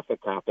playing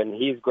traffic cop, and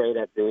he's great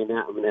at doing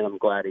that, and I'm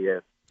glad he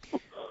is.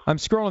 I'm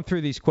scrolling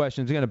through these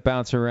questions. I'm going to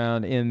bounce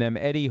around in them.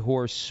 Eddie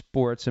Horse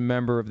Sports, a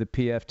member of the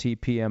PFT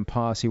PM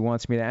posse,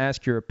 wants me to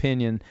ask your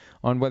opinion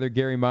on whether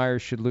Gary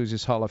Myers should lose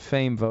his Hall of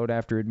Fame vote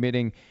after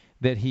admitting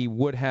that he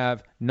would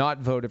have not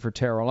voted for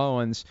Terrell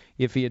Owens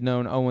if he had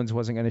known Owens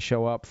wasn't going to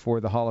show up for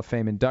the Hall of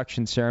Fame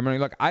induction ceremony.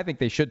 Look, I think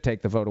they should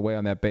take the vote away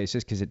on that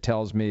basis because it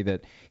tells me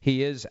that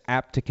he is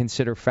apt to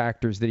consider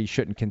factors that he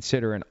shouldn't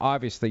consider, and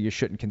obviously you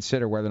shouldn't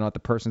consider whether or not the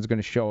person's going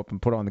to show up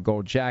and put on the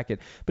gold jacket.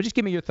 But just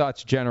give me your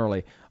thoughts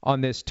generally on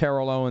this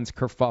Terrell Owens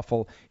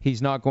kerfuffle.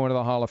 He's not going to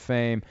the Hall of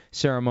Fame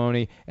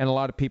ceremony, and a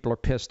lot of people are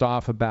pissed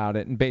off about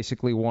it and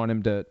basically want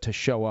him to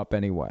show up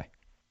anyway.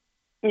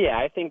 Yeah,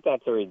 I think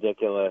that's a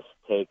ridiculous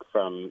take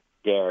from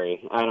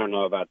Gary. I don't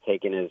know about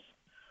taking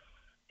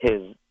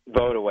his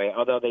vote away,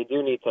 although they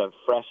do need to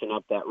freshen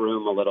up that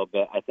room a little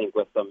bit. I think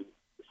with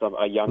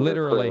a younger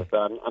literally crew.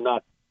 So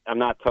I'm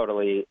not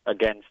totally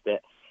against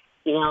it.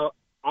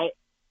 I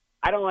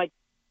don't like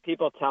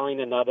people telling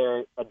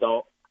another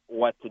adult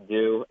what to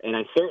do, and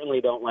I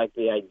certainly don't like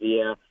the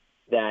idea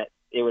that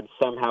it would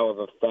somehow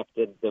have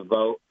affected the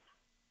vote.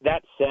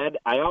 That said,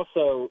 I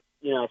also,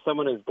 as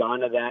someone who's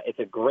gone to that, it's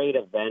a great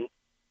event.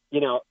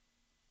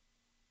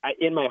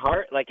 In my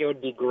heart, it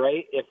would be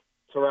great if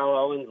Terrell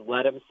Owens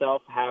let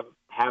himself have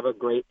a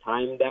great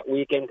time that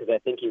weekend, because I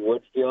think he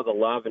would feel the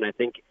love, and I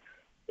think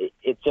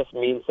it just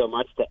means so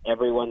much to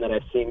everyone that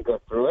I've seen go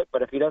through it.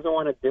 But if he doesn't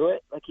want to do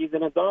it, he's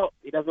an adult,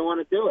 he doesn't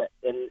want to do it,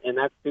 and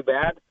that's too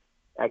bad,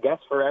 I guess,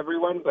 for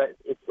everyone. But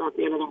it's not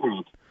the end of the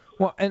world.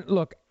 Well, and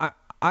look,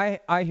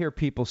 I hear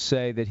people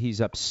say that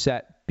he's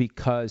upset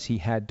because he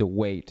had to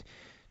wait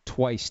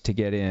twice to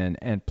get in,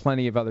 and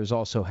plenty of others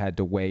also had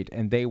to wait,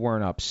 and they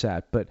weren't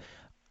upset. But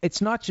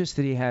it's not just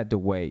that he had to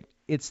wait.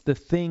 It's the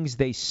things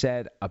they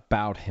said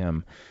about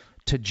him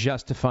to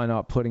justify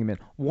not putting him in.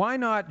 Why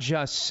not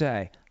just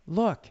say,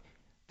 look,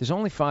 there's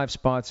only 5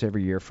 spots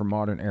every year for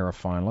modern era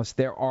finalists.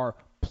 There are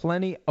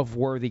plenty of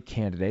worthy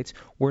candidates.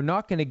 We're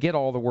not going to get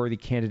all the worthy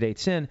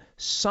candidates in.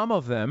 Some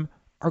of them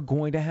are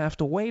going to have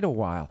to wait a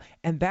while,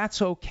 and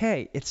that's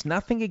okay. It's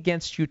nothing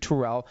against you,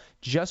 Terrell.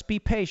 Just be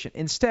patient.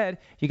 Instead,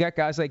 you got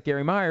guys like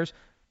Gary Myers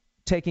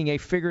taking a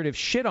figurative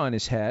shit on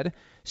his head,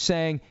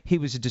 saying he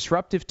was a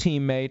disruptive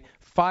teammate,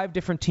 5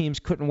 different teams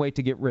couldn't wait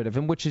to get rid of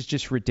him, which is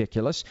just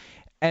ridiculous.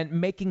 and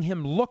making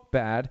him look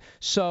bad.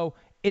 So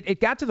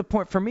it got to the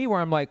point for me where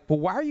I'm like, well,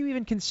 why are you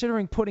even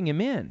considering putting him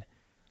in?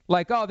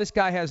 Like, oh, this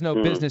guy has no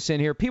business in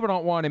here. People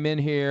don't want him in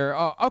here.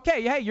 Oh,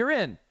 okay, hey, you're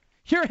in.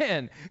 You're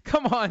in.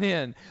 Come on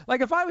in.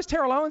 Like, if I was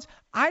Terrell Owens,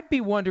 I'd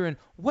be wondering,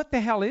 what the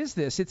hell is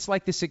this? It's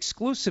like this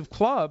exclusive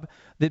club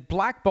that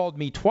blackballed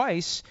me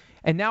twice,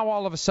 and now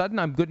all of a sudden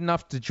I'm good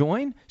enough to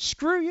join?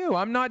 Screw you.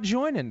 I'm not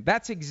joining.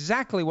 That's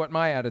exactly what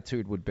my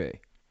attitude would be.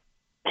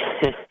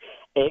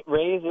 It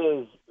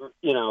raises,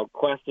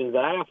 questions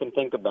that I often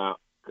think about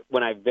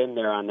when I've been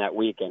there on that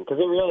weekend, because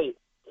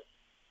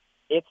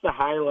it's the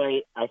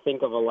highlight, I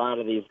think, of a lot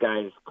of these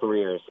guys'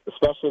 careers,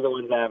 especially the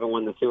ones that haven't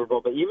won the Super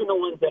Bowl. But even the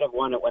ones that have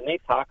won it, when they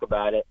talk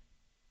about it,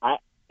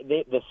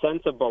 the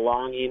sense of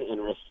belonging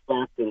and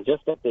respect and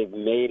just that they've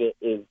made it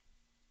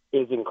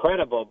is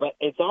incredible. But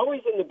it's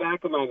always in the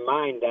back of my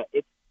mind that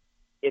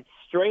it's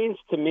strange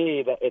to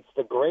me that it's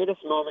the greatest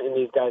moment in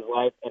these guys'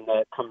 life, and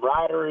the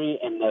camaraderie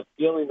and the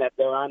feeling that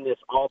they're on this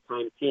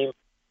all-time team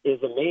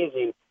is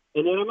amazing.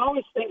 And then I'm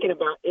always thinking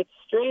about, it's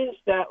strange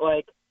that,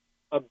 like,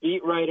 a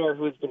beat writer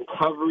who's been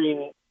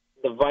covering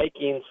the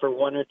Vikings for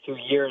 1 or 2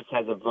 years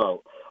has a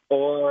vote,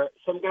 or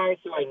some guys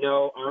who I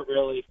know aren't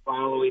really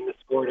following the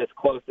sport as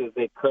close as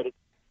they could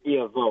be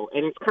a vote.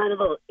 And it's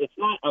it's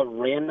not a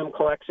random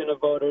collection of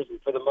voters,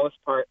 and for the most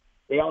part,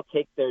 they all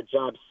take their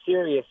job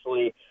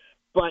seriously.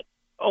 But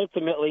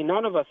ultimately,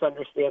 none of us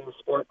understand the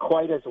sport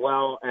quite as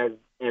well as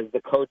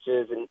the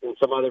coaches and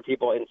some other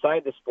people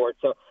inside the sport.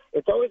 So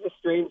it's always a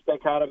strange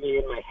dichotomy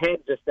in my head,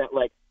 just that,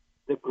 like,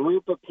 the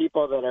group of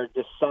people that are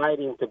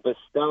deciding to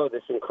bestow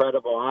this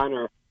incredible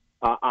honor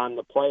on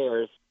the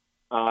players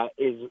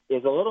is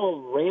a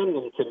little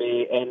random to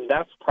me, and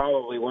that's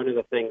probably one of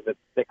the things that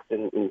sticks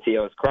in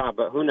T.O.'s craw.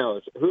 But who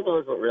knows? Who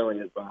knows what really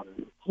is bothering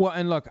me? Well,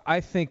 and look, I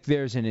think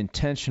there's an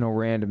intentional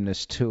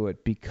randomness to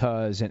it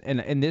because,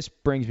 and this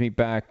brings me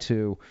back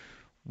to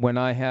when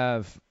I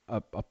have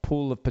a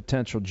pool of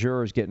potential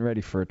jurors getting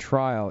ready for a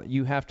trial,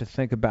 you have to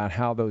think about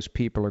how those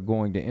people are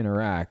going to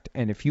interact.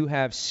 And if you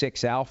have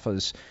 6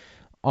 alphas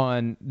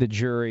on the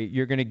jury,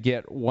 you're going to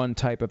get one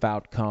type of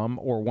outcome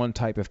or one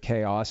type of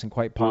chaos and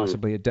quite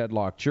possibly a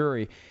deadlocked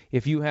jury.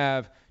 If you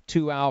have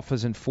 2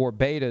 alphas and 4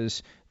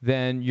 betas,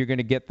 then you're going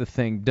to get the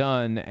thing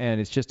done, and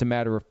it's just a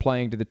matter of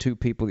playing to the 2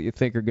 people that you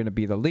think are going to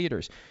be the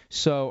leaders.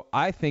 So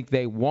I think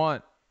they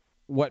want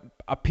what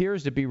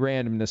appears to be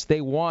randomness.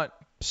 They want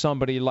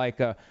somebody like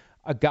a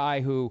guy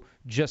who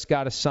just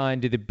got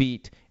assigned to the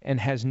beat and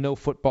has no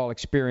football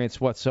experience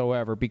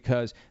whatsoever,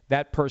 because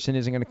that person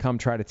isn't going to come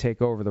try to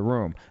take over the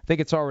room. I think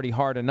it's already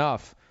hard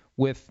enough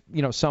with,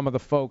 some of the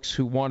folks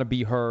who want to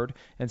be heard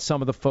and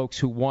some of the folks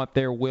who want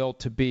their will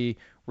to be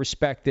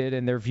respected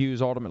and their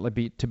views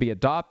ultimately to be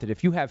adopted.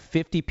 If you have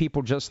 50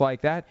 people just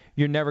like that,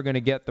 you're never going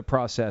to get the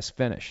process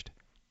finished.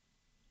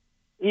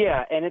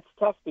 Yeah, and it's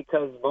tough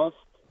because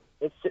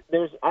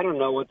I don't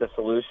know what the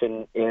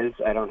solution is.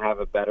 I don't have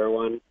a better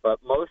one, but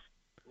most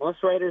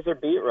writers are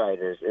beat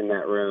writers in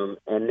that room,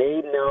 and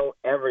they know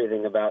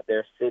everything about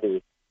their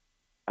city.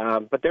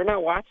 But they're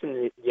not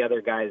watching the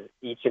other guys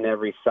each and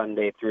every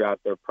Sunday throughout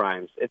their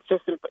primes. It's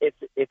just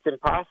it's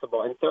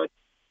impossible, and so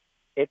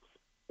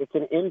it's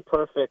an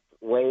imperfect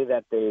way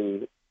that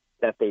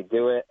they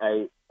do it.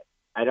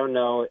 I don't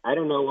know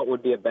what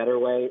would be a better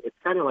way. It's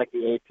kind of like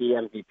the AP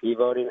MVP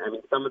voting. I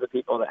mean, some of the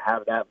people that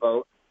have that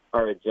vote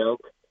are a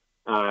joke.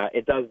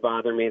 It does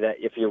bother me that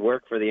if you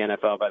work for the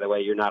NFL, by the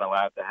way, you're not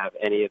allowed to have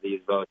any of these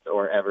votes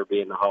or ever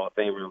be in the Hall of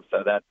Fame room.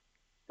 So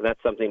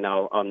that's something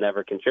I'll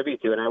never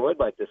contribute to, and I would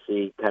like to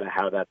see kind of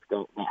how that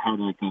goes.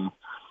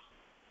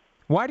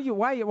 Why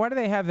do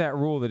they have that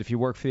rule that if you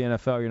work for the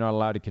NFL, you're not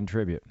allowed to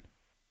contribute?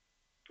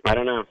 I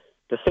don't know.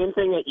 The same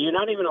thing that you're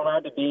not even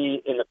allowed to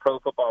be in the Pro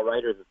Football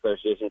Writers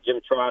Association.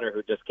 Jim Trotter,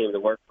 who just came to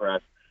work for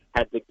us,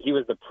 he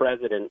was the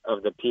president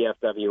of the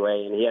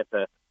PFWA, and he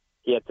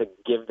had to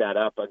give that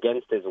up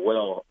against his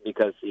will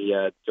because he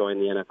joined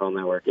the NFL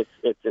Network.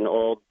 It's an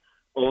old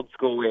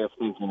school way of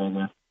thinking, I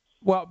guess.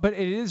 Well, but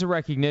it is a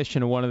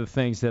recognition of one of the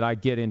things that I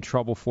get in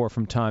trouble for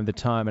from time to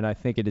time, and I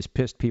think it has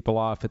pissed people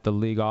off at the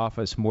league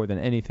office more than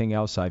anything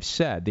else I've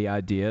said. The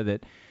idea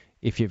that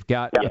if you've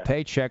got a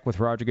paycheck with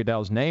Roger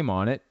Goodell's name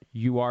on it,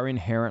 you are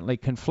inherently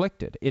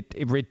conflicted. It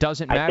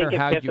doesn't matter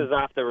how you... I think it pisses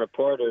off the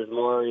reporters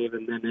more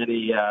even than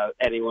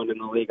anyone in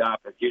the league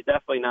office. You're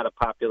definitely not a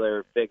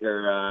popular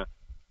figure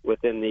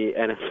within the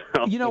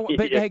NFL.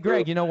 But hey,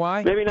 Greg, you know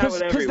why? Maybe not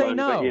with everyone, they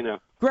know. But you know.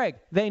 Greg,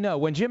 they know.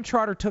 When Jim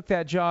Trotter took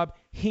that job,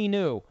 he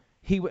knew.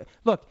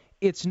 Look,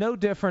 it's no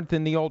different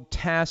than the old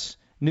TASS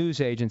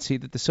news agency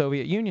that the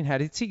Soviet Union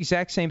had. It's the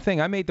exact same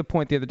thing. I made the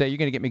point the other day. You're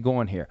going to get me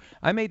going here.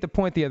 I made the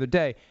point the other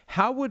day.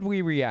 How would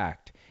we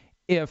react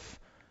if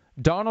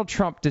Donald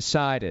Trump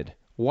decided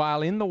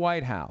while in the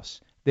White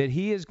House that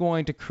he is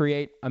going to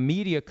create a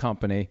media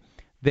company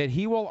that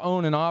he will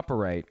own and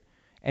operate,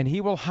 and he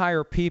will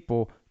hire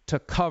people to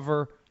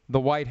cover the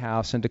White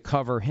House and to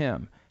cover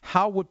him?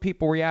 How would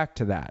people react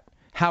to that?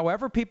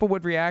 However people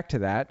would react to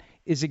that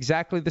is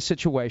exactly the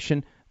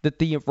situation that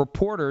the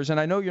reporters, and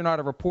I know you're not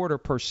a reporter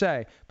per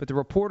se, but the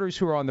reporters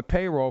who are on the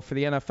payroll for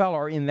the NFL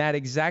are in that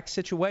exact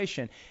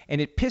situation.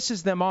 And it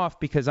pisses them off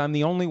because I'm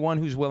the only one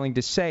who's willing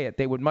to say it.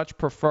 They would much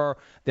prefer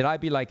that I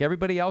be like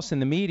everybody else in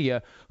the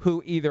media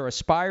who either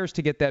aspires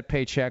to get that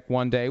paycheck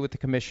one day with the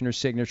commissioner's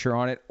signature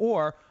on it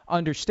or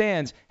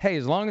understands, hey,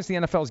 as long as the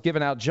NFL is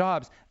giving out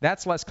jobs,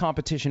 that's less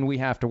competition we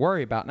have to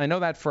worry about. And I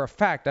know that for a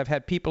fact. I've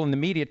had people in the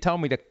media tell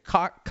me to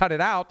cut it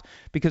out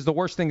because the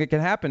worst thing that can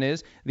happen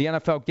is the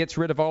NFL gets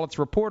rid of all its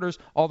reporters.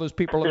 All those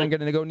people are then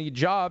going to go need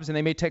jobs, and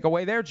they may take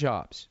away their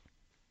jobs.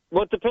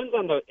 Well, it depends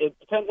on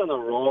the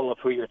role of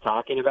who you're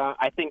talking about.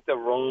 I think the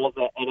role of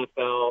the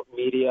NFL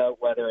media,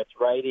 whether it's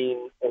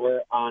writing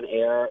or on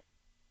air,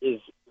 is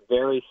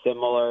very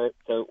similar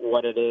to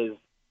what it is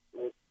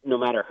no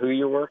matter who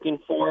you're working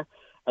for.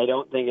 I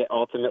don't think it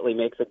ultimately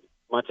makes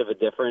much of a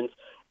difference.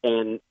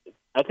 And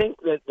I think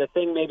that the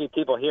thing maybe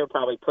people here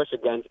probably push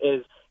against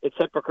is it's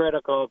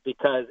hypocritical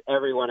because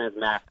everyone has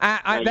masks.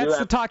 That's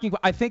the talking.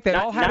 I think they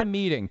all had a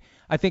meeting.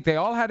 I think they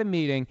all had a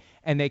meeting,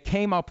 and they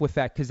came up with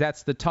that because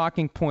that's the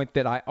talking point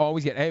that I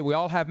always get. Hey, we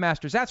all have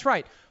masters. That's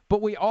right,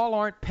 but we all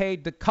aren't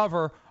paid to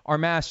cover our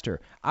master.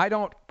 I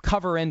don't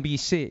cover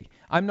NBC.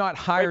 I'm not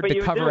hired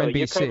to cover NBC.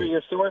 You cover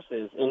your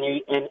sources,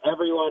 and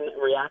everyone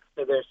reacts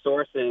to their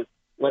sources,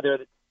 whether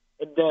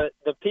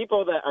the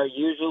people that are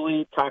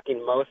usually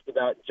talking most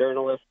about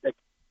journalistic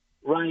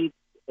rights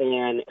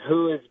and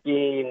who is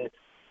being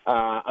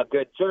a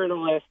good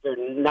journalist or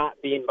not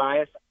being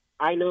biased,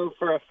 I know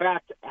for a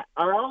fact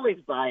are always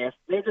biased.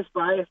 They're just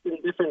biased in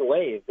different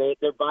ways.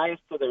 They're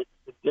biased to their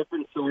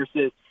different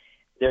sources.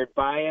 They're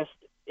biased,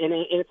 and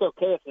it's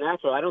okay. It's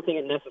natural. I don't think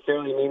it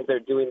necessarily means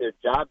they're doing their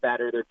job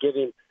better. They're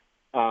giving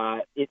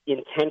it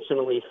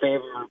intentionally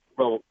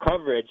favorable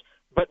coverage,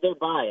 but they're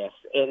biased,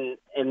 and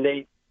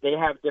they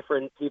have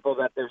different people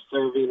that they're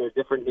serving or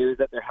different news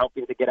that they're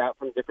helping to get out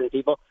from different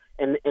people,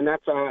 and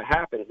that's how it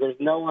happens. There's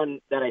no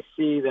one that I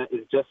see that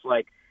is just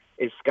like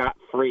is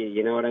scot-free,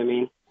 you know what I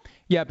mean?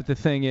 Yeah, but the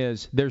thing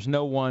is, there's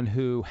no one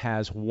who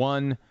has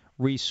one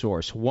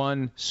resource,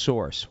 one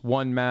source,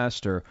 one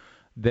master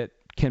that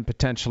can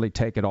potentially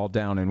take it all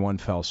down in one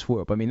fell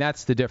swoop. I mean,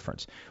 that's the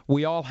difference.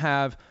 We all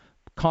have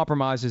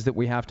compromises that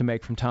we have to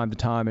make from time to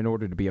time in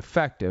order to be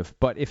effective.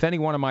 But if any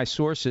one of my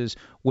sources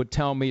would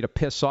tell me to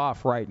piss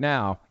off right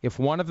now, if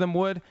one of them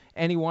would,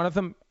 any one of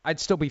them, I'd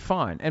still be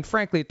fine. And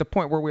frankly, at the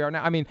point where we are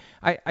now, I mean,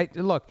 I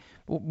look,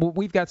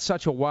 we've got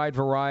such a wide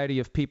variety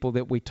of people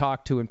that we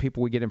talk to and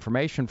people we get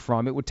information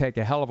from. It would take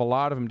a hell of a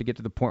lot of them to get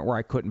to the point where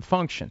I couldn't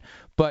function.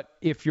 But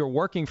if you're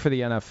working for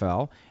the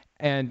NFL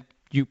and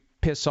you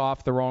piss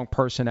off the wrong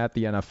person at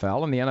the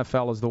NFL, and the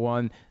NFL is the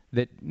one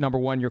that, number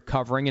one, you're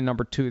covering, and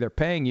number two, they're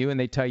paying you, and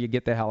they tell you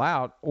get the hell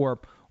out, or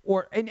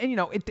you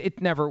know,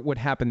 it never would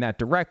happen that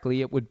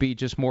directly. It would be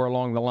just more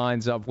along the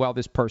lines of, well,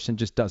 this person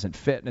just doesn't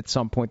fit, and at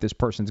some point this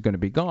person's going to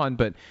be gone.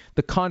 But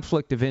the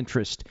conflict of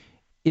interest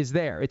is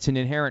there. It's an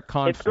inherent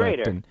conflict. It's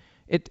greater. And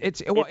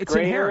it's greater,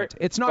 inherent.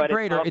 It's not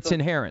greater. It's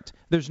inherent.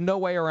 There's no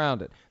way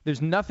around it.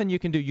 There's nothing you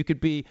can do. You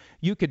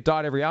could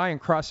dot every I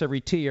and cross every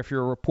T if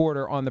you're a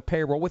reporter on the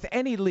payroll with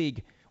any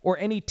league or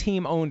any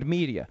team-owned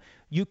media.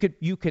 You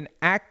can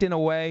act in a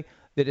way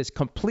that is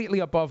completely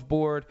above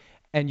board,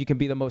 and you can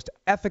be the most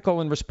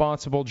ethical and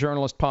responsible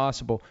journalist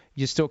possible.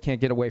 You still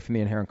can't get away from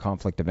the inherent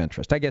conflict of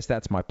interest. I guess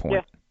that's my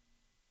point.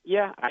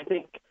 Yeah, I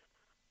think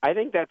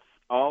that's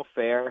all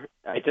fair.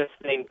 I just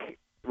think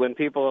when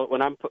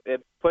I'm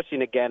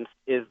pushing against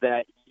is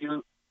that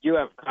you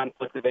have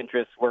conflict of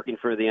interest working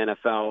for the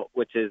NFL,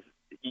 which is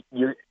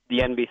the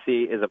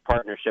NBC is a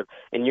partnership,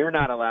 and you're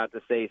not allowed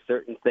to say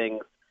certain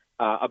things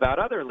about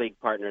other league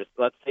partners,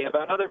 let's say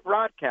about other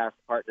broadcast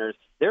partners.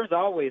 There's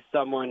always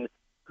someone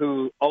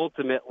who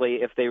ultimately,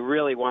 if they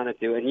really wanted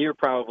to, and you're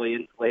probably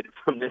insulated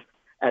from this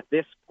at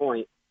this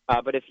point,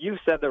 but if you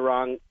said the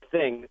wrong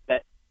thing,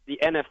 that the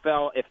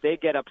NFL, if they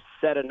get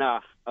upset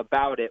enough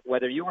about it,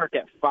 whether you work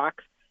at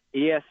Fox,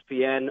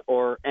 ESPN,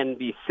 or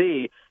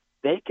NBC,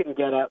 they can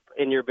get up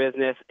in your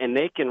business and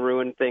they can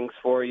ruin things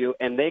for you,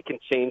 and they can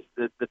change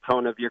the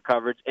tone of your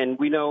coverage. And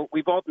we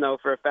both know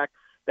for a fact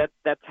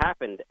that's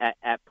happened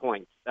at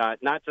points.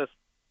 Not just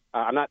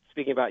I'm not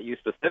speaking about you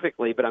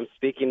specifically, but I'm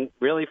speaking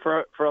really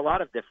for a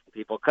lot of different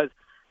people, because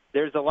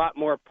there's a lot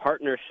more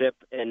partnership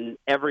and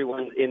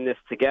everyone's in this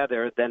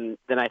together than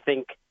I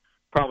think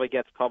probably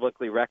gets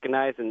publicly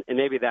recognized, and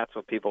maybe that's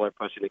what people are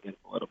pushing against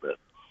a little bit.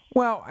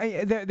 Well,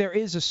 there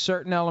is a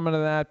certain element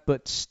of that,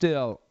 but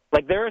still.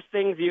 Like, there are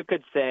things you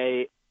could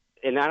say,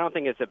 and I don't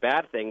think it's a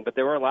bad thing, but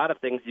there were a lot of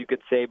things you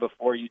could say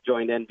before you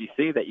joined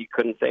NBC that you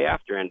couldn't say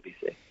after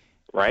NBC,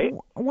 right?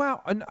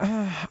 Well,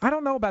 I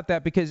don't know about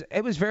that, because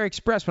it was very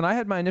expressed. When I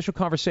had my initial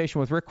conversation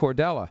with Rick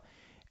Cordella,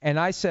 And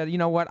I said, you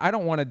know what? I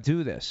don't want to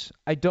do this.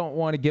 I don't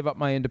want to give up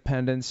my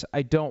independence.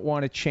 I don't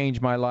want to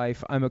change my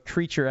life. I'm a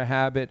creature of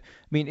habit.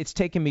 I mean, it's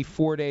taken me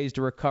 4 days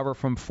to recover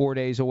from 4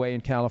 days away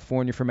in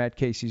California from Ed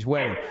Casey's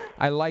wedding.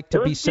 I like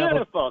to be settled. It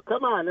was beautiful.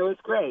 Come on, it was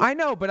great. I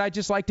know, but I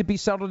just like to be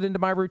settled into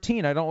my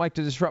routine. I don't like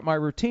to disrupt my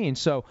routine.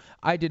 So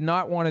I did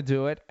not want to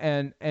do it.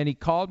 And he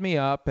called me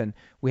up, and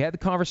we had the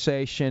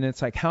conversation.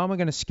 It's like, how am I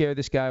going to scare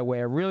this guy away?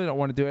 I really don't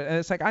want to do it. And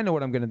it's like, I know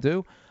what I'm going to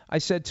do. I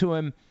said to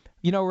him,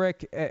 you know,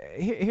 Rick,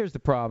 here's the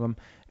problem.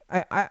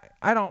 I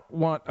don't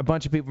want a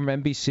bunch of people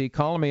from NBC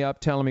calling me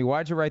up, telling me,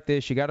 why'd you write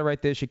this? You got to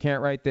write this. You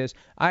can't write this.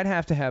 I'd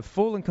have to have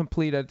full and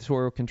complete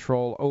editorial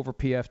control over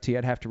PFT.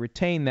 I'd have to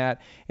retain that.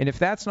 And if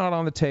that's not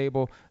on the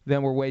table,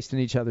 then we're wasting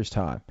each other's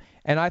time.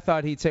 And I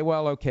thought he'd say,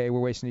 well, okay,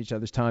 we're wasting each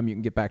other's time. You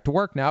can get back to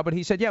work now. But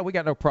he said, yeah, we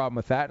got no problem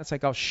with that. And it's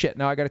like, oh, shit,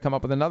 now I got to come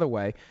up with another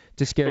way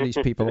to scare these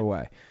people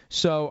away.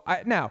 So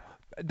now,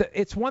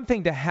 it's one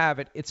thing to have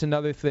it. It's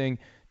another thing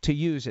to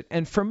use it.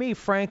 And for me,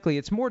 frankly,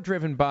 it's more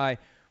driven by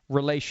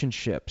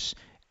relationships.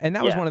 And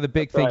that was one of the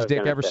big things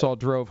Dick Ebersol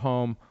drove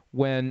home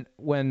when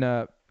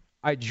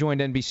I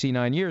joined NBC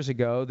 9 years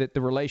ago, that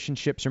the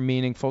relationships are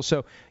meaningful.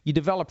 So you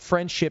develop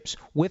friendships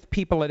with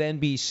people at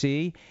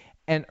NBC.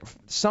 And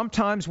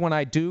sometimes when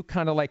I do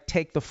kind of like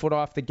take the foot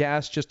off the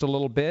gas just a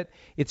little bit,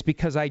 it's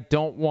because I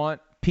don't want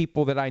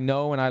people that I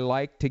know and I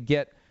like to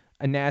get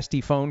a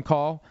nasty phone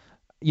call.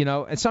 You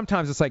know, and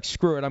sometimes it's like,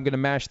 screw it, I'm going to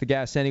mash the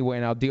gas anyway,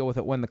 and I'll deal with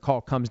it when the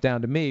call comes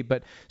down to me.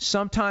 But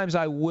sometimes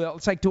I will.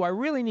 It's like, do I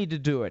really need to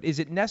do it? Is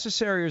it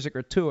necessary or is it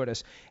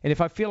gratuitous? And if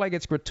I feel like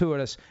it's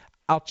gratuitous,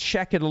 I'll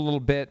check it a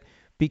little bit,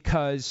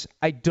 because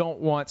I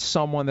don't want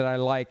someone that I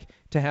like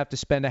to have to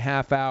spend a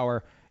half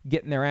hour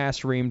getting their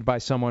ass reamed by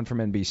someone from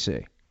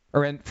NBC.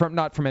 Or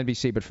not from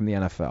NBC, but from the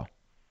NFL.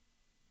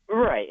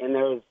 Right, and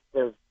there's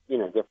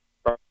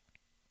different...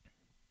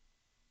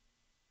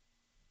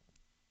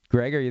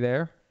 Greg, are you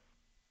there?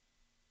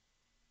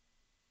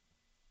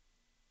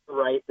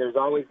 Right, there's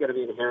always going to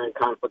be inherent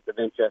conflict of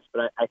interest,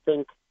 but I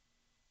think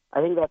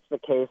that's the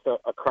case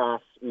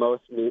across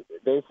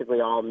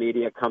basically all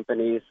media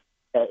companies.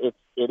 It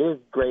is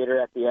greater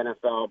at the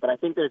NFL, but I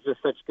think there's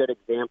just such good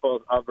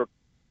examples of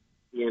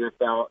the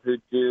NFL who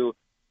do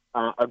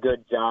a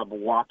good job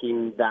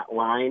walking that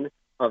line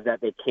of that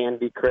they can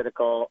be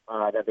critical,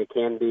 that they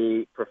can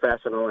be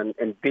professional,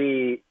 and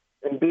be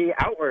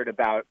outward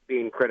about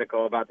being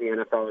critical about the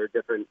NFL or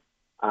different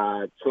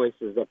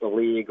choices that the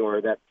league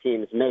or that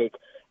teams make.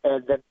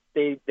 And that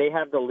they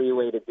have the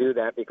leeway to do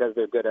that because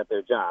they're good at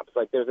their jobs.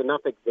 Like, there's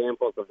enough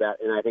examples of that,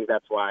 and I think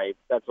that's why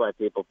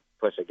people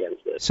push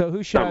against it. So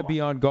who should I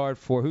be on guard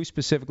for? Who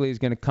specifically is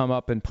going to come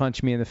up and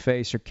punch me in the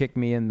face or kick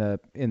me in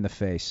the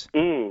face?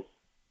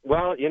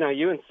 Well,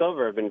 you and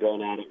Silver have been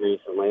going at it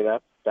recently.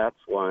 That's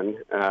one.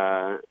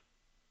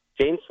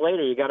 Jane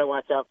Slater, you got to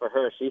watch out for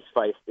her. She's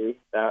feisty.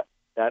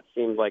 That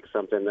seems like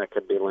something that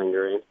could be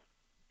lingering.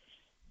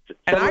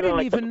 And I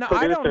didn't even know.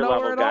 I don't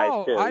know her at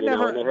all. Too, when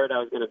they heard I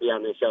was going to be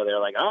on the show, they were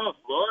like, "Oh,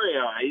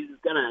 Florio, he's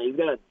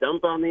gonna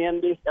dump on the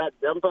NBA,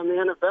 dump on the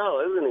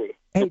NFL, isn't he?"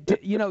 Hey,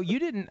 you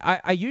didn't.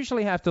 I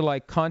usually have to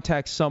like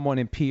contact someone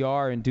in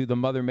PR and do the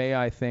Mother May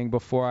I thing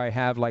before I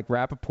have like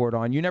Rappaport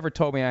on. You never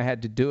told me I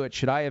had to do it.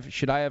 Should I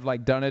have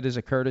like done it as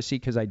a courtesy?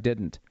 Because I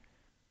didn't.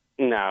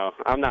 No,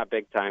 I'm not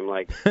big time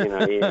like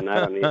Ian. I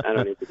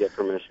don't need to get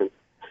permission.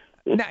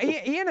 Now,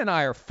 Ian and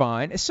I are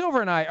fine.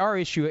 Silver and I, our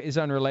issue is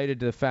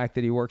unrelated to the fact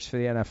that he works for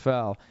the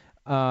NFL.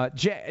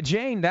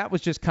 Jane, that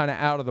was just kind of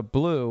out of the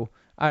blue.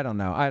 I don't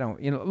know.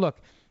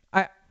 Look,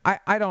 I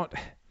don't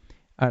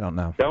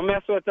know. Don't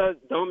mess with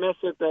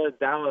the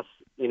Dallas,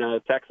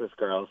 Texas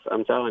girls.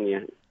 I'm telling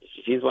you,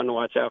 she's one to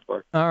watch out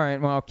for. All right.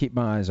 Well, I'll keep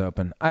my eyes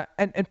open.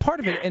 And part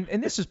of it,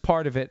 and this is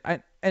part of it.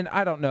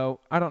 I don't know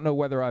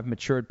whether I've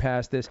matured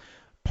past this.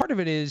 Part of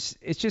it is,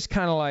 it's just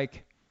kind of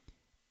like.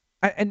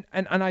 And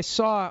I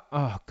saw,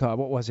 oh God,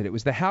 what was it? It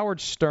was the Howard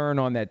Stern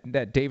on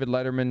that David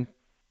Letterman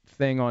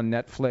thing on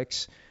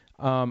Netflix.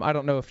 I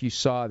don't know if you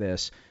saw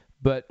this,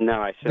 but no,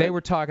 I they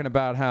were talking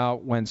about how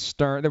when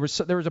Stern, there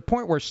was a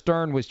point where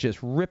Stern was just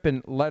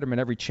ripping Letterman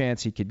every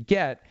chance he could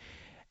get,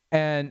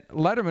 and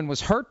Letterman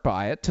was hurt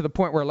by it to the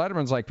point where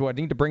Letterman's like, do I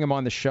need to bring him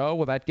on the show?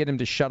 Will that get him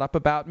to shut up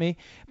about me?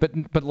 But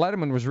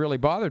Letterman was really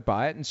bothered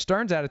by it, and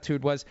Stern's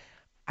attitude was,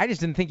 I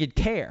just didn't think he'd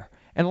care.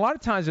 And a lot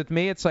of times with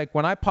me, it's like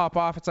when I pop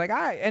off, it's like,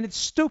 and it's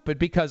stupid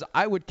because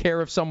I would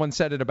care if someone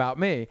said it about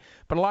me.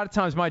 But a lot of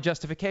times my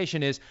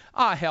justification is,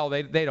 hell,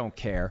 they don't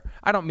care.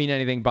 I don't mean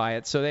anything by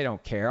it, so they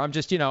don't care. I'm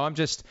just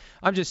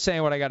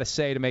saying what I got to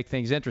say to make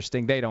things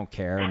interesting. They don't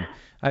care. And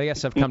I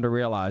guess I've come to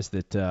realize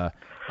that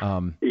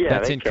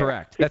that's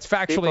incorrect. That's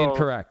factually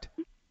incorrect.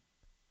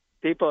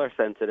 People are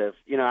sensitive.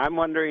 I'm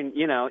wondering,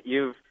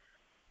 you've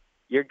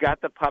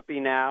got the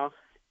puppy now,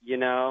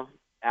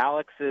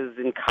 Alex is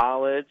in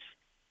college.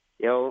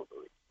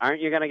 Aren't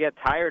you going to get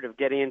tired of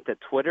getting into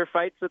Twitter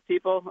fights with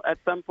people at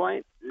some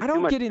point? I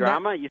don't get in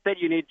drama. That... You said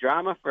you need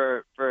drama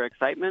for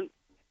excitement.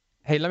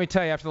 Hey, let me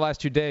tell you, after the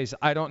last 2 days,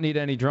 I don't need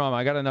any drama.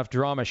 I got enough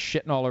drama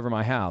shitting all over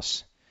my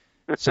house.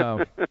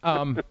 So,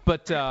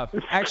 but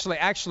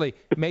actually,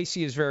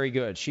 Macy is very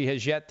good. She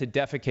has yet to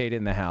defecate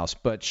in the house,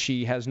 but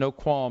she has no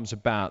qualms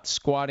about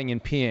squatting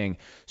and peeing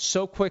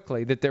so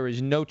quickly that there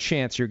is no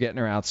chance you're getting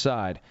her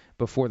outside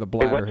before the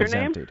bladder has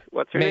emptied.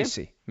 What's her name?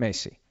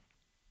 Macy.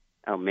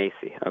 Oh,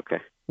 Macy. Okay.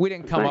 We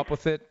didn't come up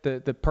with it.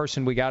 The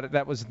person we got it,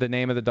 that was the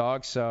name of the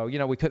dog. So,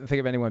 we couldn't think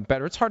of anyone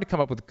better. It's hard to come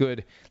up with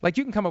good, like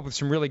you can come up with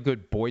some really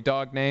good boy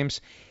dog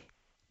names.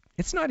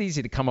 It's not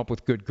easy to come up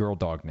with good girl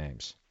dog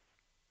names.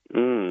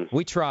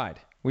 We tried.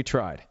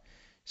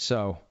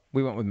 So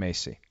we went with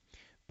Macy,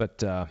 but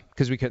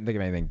because we couldn't think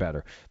of anything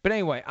better. But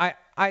anyway,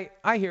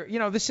 I hear,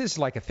 this is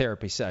like a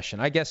therapy session.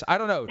 I guess, I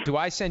don't know. Do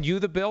I send you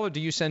the bill or do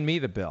you send me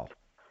the bill?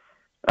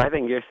 I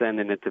think you're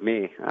sending it to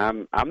me.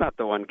 I'm not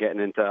the one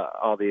getting into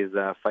all these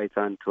fights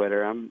on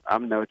Twitter.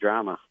 I'm no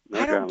drama.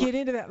 I don't get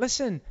into that.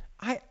 Listen,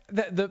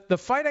 the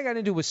fight I got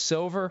into with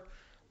Silver,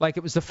 like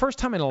it was the first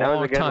time in a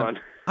long time.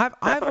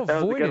 I've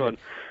avoided it.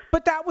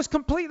 But that was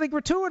completely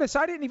gratuitous.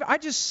 I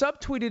just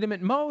subtweeted him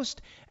at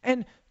most.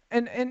 And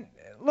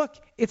look,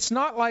 it's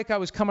not like I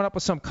was coming up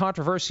with some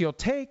controversial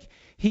take.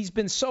 He's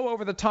been so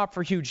over the top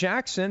for Hugh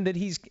Jackson that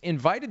he's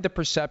invited the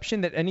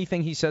perception that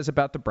anything he says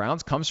about the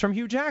Browns comes from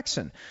Hugh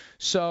Jackson.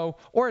 So,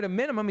 or at a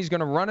minimum, he's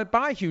going to run it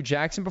by Hugh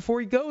Jackson before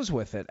he goes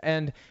with it.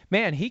 And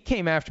man, he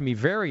came after me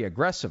very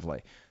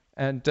aggressively.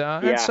 And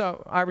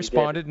so I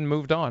responded and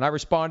moved on. I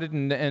responded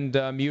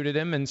and muted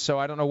him, and so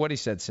I don't know what he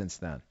said since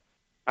then.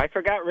 I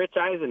forgot Rich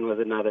Eisen was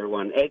another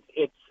one.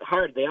 It's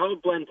hard. They all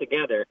blend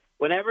together.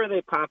 Whenever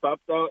they pop up,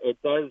 though, it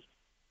does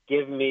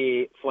give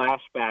me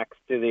flashbacks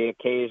to the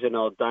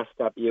occasional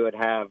dust-up you would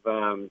have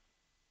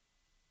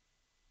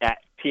at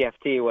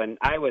PFT when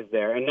I was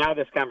there. And now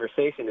this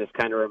conversation is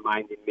kind of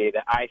reminding me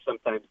that I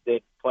sometimes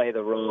did play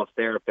the role of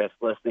therapist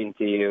listening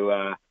to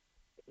you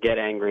get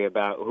angry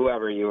about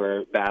whoever you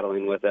were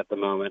battling with at the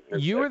moment.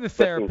 You were the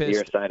therapist.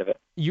 Your side of it.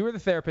 You were the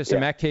therapist, and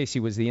Matt Casey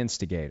was the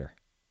instigator.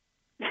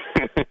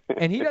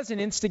 And he doesn't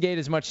instigate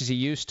as much as he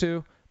used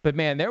to, but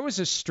man, there was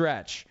a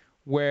stretch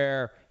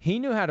where he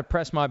knew how to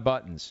press my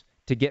buttons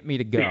to get me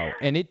to go,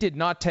 and it did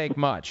not take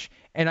much.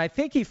 And I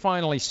think he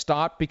finally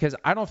stopped because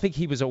I don't think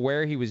he was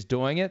aware he was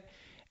doing it.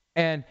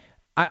 And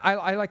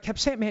I kept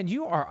saying, man,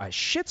 you are a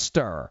shit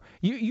stirrer.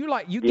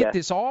 You get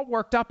this all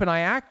worked up, and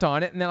I act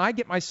on it, and then I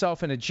get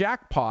myself in a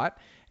jackpot,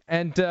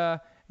 and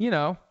and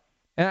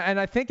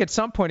I think at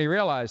some point he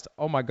realized,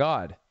 oh my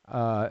God,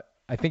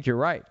 I think you're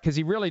right, because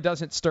he really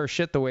doesn't stir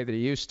shit the way that he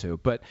used to.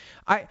 But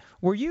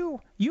you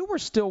were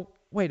still,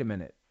 wait a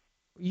minute,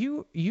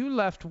 you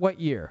left what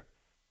year?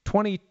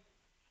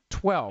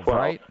 2012,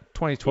 right?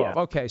 2012.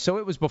 Yeah. Okay, so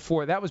that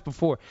was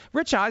before.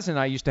 Rich Eisen and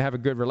I used to have a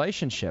good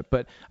relationship,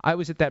 but I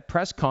was at that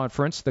press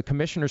conference, the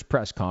commissioner's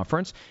press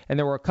conference, and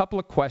there were a couple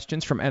of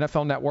questions from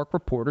NFL Network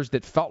reporters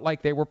that felt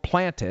like they were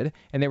planted,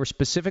 and they were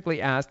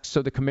specifically asked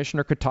so the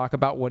commissioner could talk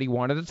about what he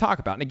wanted to talk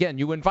about. And again,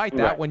 you invite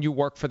that when you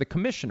work for the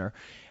commissioner.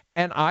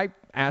 And I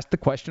asked the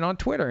question on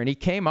Twitter, and he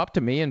came up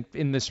to me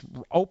in this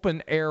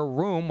open-air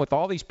room with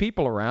all these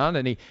people around,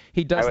 and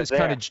he does this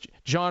kind of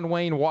John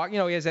Wayne walk. He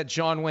has that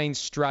John Wayne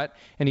strut,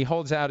 and he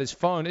holds out his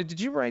phone.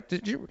 Did you write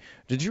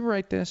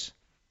this?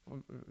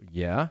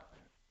 Yeah.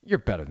 You're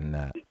better than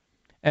that.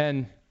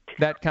 And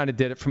that kind of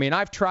did it for me. And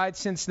I've tried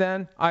since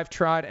then.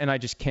 And I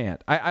just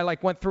can't. I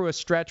went through a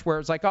stretch where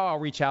it was like, oh, I'll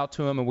reach out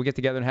to him, and we'll get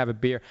together and have a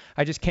beer.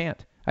 I just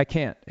can't. I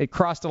can't. It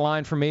crossed a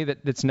line for me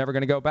that's never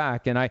going to go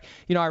back. And I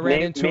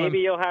ran into him. Maybe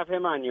you'll have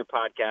him on your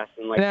podcast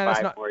in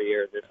 5 more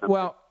years or something.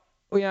 Well,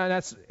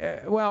 yeah,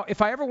 well,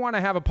 if I ever want to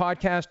have a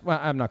podcast, well,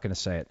 I'm not going to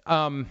say it.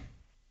 I don't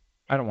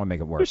want to make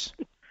it worse.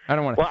 I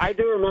don't want to. Well, I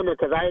do remember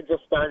because I had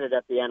just started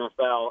at the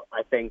NFL.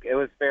 I think it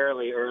was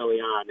fairly early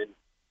on,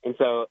 and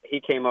so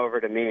he came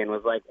over to me and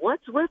was like,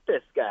 "What's with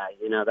this guy?"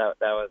 That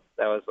was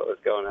what was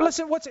going on.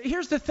 Listen,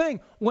 here's the thing.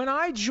 When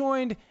I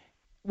joined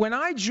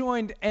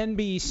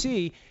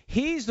NBC,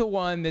 he's the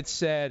one that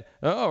said,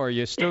 oh, are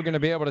you still going to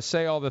be able to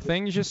say all the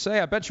things you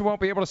say? I bet you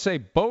won't be able to say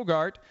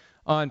Bogart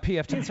on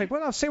PFT. It's like,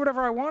 well, I'll say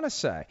whatever I want to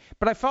say.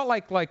 But I felt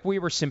like we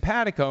were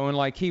simpatico, and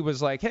like he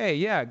was like, hey,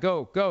 yeah,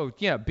 go,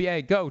 yeah,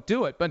 BA, go,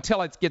 do it,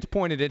 until it gets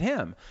pointed at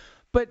him.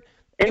 But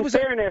in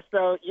fairness,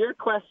 though, you're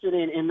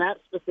questioning in that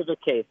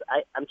specific case.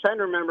 I'm trying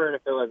to remember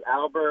if it was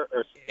Albert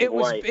or Steve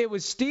Weiss. It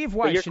was Steve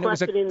Weiss. But you're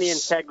questioning the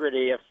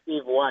integrity of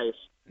Steve Weiss.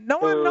 No,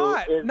 I'm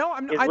not.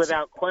 I'm not. Is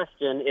without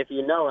question, if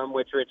you know him,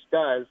 which Rich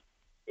does,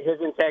 his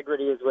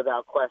integrity is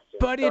without question.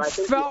 But it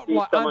felt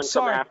like, I'm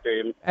sorry. Come after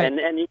him,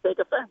 and you take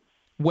offense.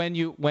 When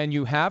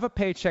you have a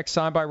paycheck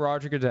signed by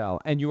Roger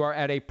Goodell and you are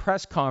at a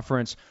press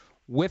conference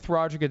with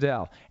Roger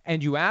Goodell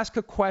and you ask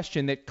a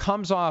question that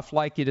comes off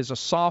like it is a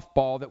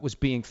softball that was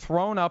being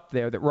thrown up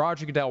there that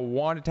Roger Goodell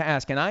wanted to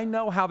ask, and I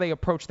know how they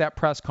approach that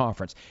press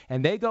conference,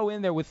 and they go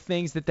in there with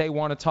things that they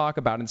want to talk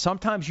about, and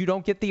sometimes you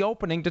don't get the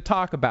opening to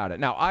talk about it.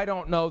 Now, I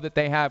don't know that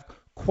they have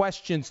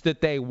questions that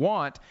they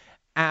want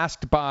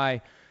asked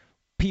by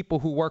people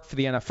who work for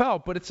the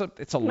NFL, but it's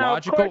a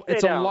logical.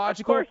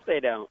 Of course they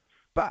don't.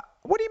 But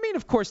what do you mean?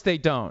 Of course they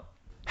don't.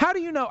 How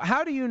do you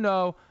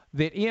know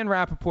that Ian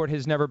Rappaport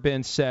has never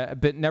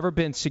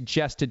been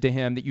suggested to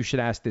him that you should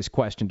ask this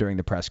question during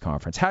the press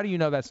conference? How do you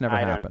know that's never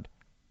happened?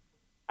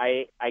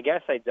 I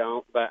guess I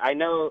don't, but I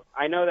know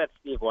that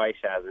Steve Weiss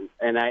hasn't,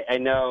 and I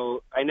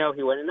know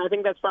he wouldn't. And I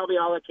think that's probably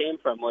all it came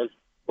from was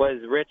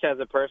Rich has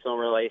a personal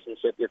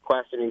relationship. You're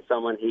questioning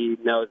someone he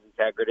knows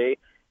integrity,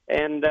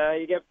 and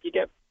you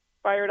get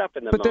fired up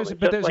in the moment.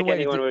 Just like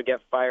anyone would get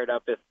fired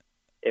up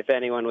if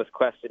anyone was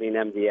questioning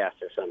MDS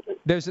or something.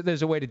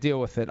 There's a way to deal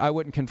with it. I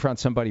wouldn't confront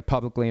somebody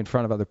publicly in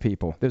front of other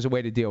people. There's a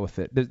way to deal with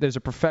it. There's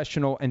a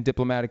professional and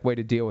diplomatic way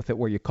to deal with it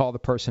where you call the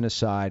person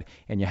aside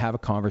and you have a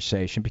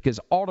conversation,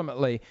 because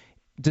ultimately,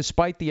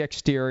 despite the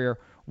exterior,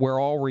 we're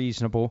all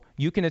reasonable.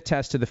 You can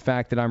attest to the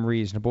fact that I'm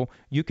reasonable.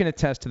 You can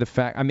attest to the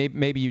fact,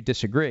 maybe you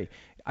disagree.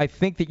 I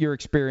think that your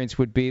experience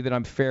would be that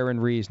I'm fair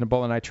and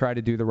reasonable and I try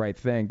to do the right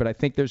thing, but I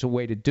think there's a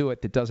way to do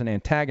it that doesn't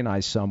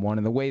antagonize someone,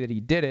 and the way that he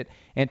did it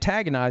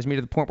antagonized me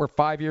to the point where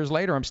 5 years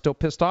later I'm still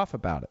pissed off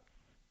about it.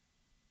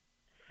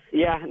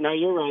 Yeah, no,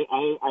 you're right.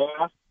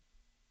 I asked.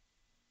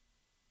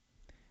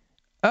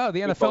 Oh,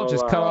 the NFL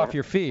just cut off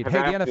your feed.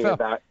 Hey, the NFL.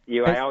 About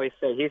you. I always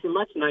say he's a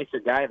much nicer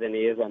guy than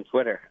he is on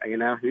Twitter. You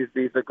know, he's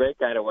a great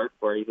guy to work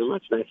for. He's a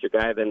much nicer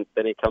guy than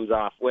he comes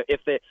off.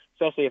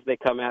 Especially if they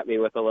come at me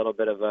with a little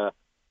bit of a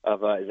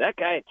is that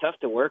guy tough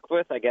to work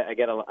with? I've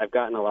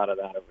gotten a lot of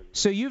that over the years.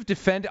 So you've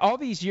defended all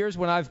these years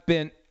when I've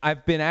been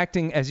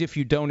acting as if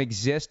you don't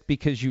exist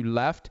because you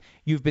left.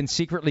 You've been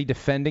secretly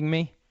defending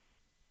me.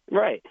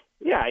 Right.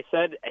 Yeah, I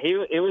said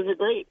it was a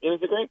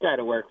great guy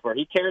to work for.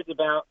 He cares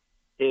about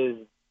his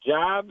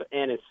job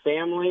and his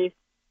family,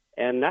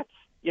 and that's,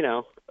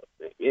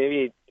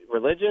 maybe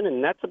religion,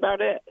 and that's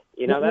about it.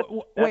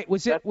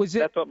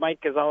 That's what Mike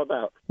is all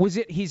about.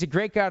 He's a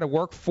great guy to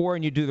work for,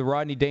 and you do the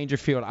Rodney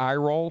Dangerfield eye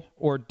roll,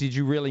 or did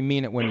you really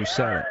mean it when you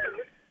said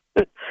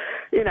it?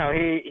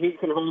 He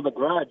can hold a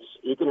grudge.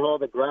 He can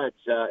hold a grudge,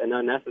 and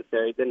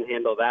unnecessary. He didn't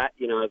handle that,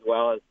 as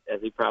well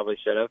as he probably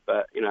should have.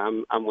 But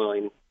I'm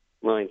willing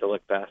to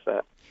look past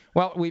that.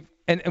 Well, we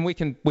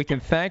can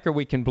thank or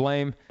we can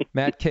blame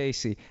Matt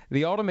Casey.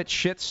 The ultimate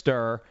shit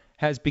stirrer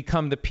has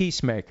become the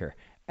peacemaker.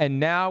 And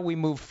now we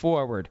move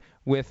forward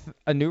with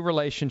a new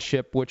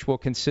relationship which will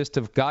consist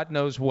of God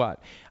knows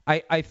what.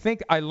 I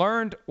think I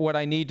learned what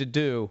I need to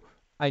do.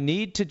 I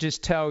need to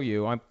just tell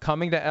you I'm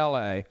coming to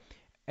L.A.,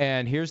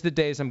 and here's the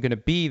days I'm going to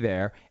be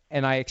there,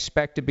 and I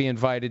expect to be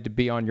invited to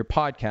be on your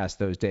podcast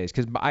those days.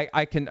 Because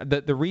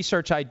the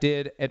research I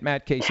did at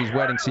Matt Casey's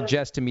wedding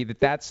suggests to me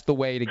that that's the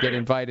way to get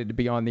invited to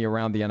be on the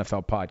Around the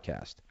NFL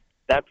podcast.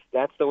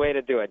 That's the way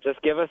to do it.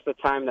 Just give us the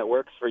time that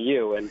works for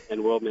you,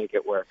 and we'll make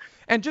it work.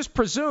 And just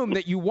presume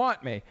that you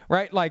want me,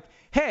 right? Like,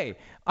 hey,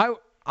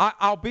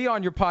 I'll be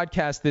on your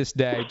podcast this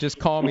day. Just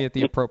call me at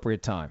the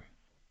appropriate time.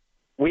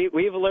 We've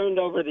learned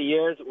over the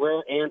years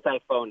we're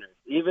anti-phoners.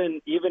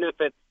 Even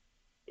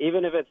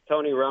if it's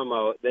Tony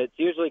Romo, that's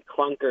usually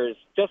clunkers.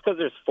 Just because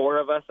there's four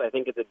of us, I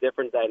think it's a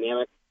different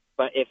dynamic.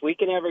 But if we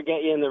can ever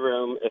get you in the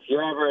room, if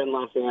you're ever in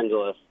Los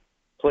Angeles,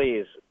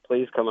 please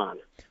come on.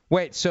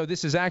 Wait, so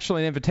this is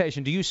actually an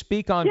invitation. Do you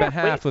speak on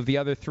behalf of the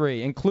other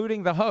three,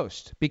 including the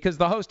host? Because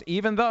the host,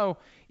 even though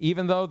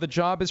the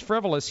job is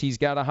frivolous, he's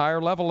got a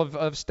higher level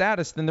of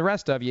status than the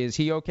rest of you. Is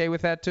he okay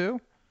with that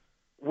too?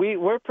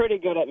 We're pretty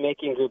good at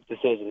making group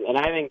decisions, and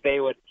I think they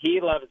would. He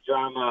loves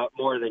drama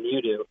more than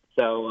you do,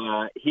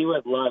 so he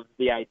would love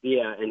the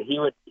idea, and he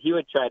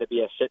would try to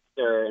be a shit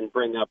stirrer and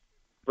bring up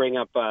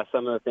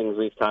some of the things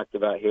we've talked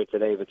about here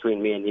today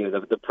between me and you,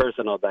 the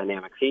personal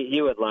dynamics.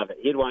 He would love it.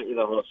 He'd want you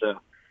the whole show.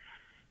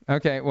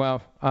 Okay,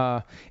 well,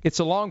 it's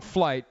a long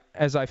flight,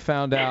 as I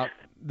found out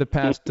the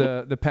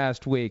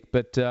past week.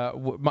 But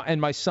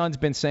my son's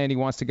been saying he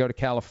wants to go to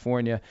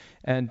California,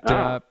 and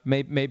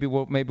maybe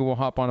we'll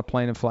hop on a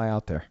plane and fly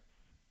out there.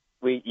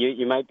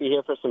 You might be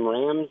here for some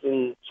Rams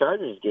and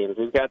Chargers games.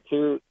 We've got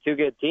two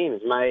good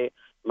teams.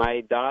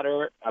 My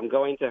daughter, I'm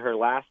going to her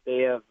last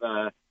day of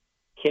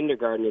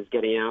kindergarten, is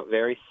getting out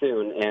very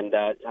soon, and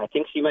I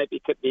think she might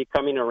be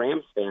becoming a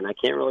Rams fan. I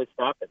can't really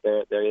stop it.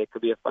 It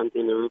could be a fun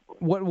team to root for.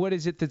 What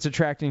is it that's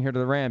attracting her to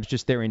the Rams?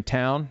 Just they're in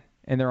town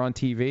and they're on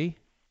TV?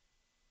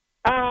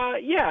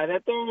 Yeah,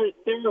 that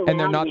they're around. And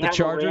they're not the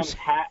Chargers? A Rams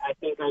hat I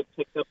think I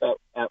picked up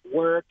at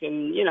work,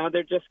 and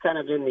they're just kind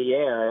of in the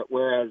air.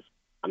 Whereas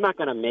I'm not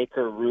going to make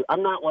her root.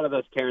 I'm not one of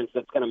those parents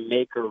that's going to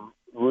make her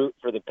root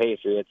for the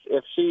Patriots.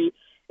 If she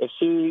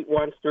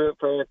wants to root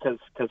for her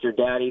because her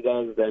daddy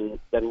does,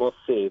 then we'll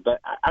see.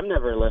 But I'm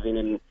never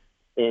living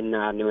in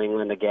New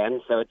England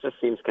again, so it just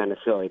seems kind of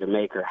silly to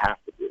make her have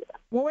to do that.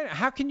 Well, wait,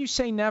 how can you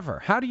say never?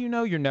 How do you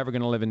know you're never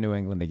going to live in New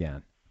England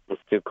again?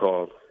 It's too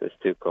cold.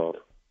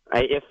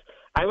 If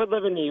I would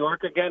live in New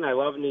York again, I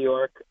love New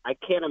York. I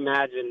can't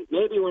imagine.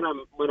 Maybe when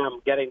I'm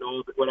getting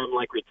old, when I'm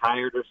like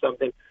retired or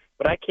something.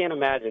 But I can't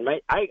imagine.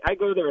 I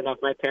go there enough.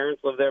 My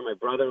parents live there. My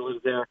brother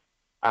lives there.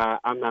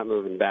 I'm not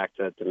moving back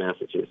to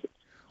Massachusetts.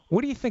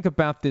 What do you think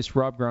about this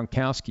Rob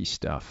Gronkowski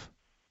stuff?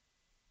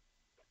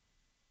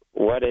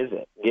 What is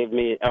it? Give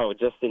me,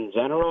 just in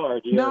general, or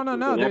do you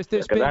No.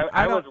 There's been.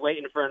 I was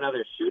waiting for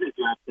another shoe to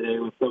drop today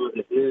with some of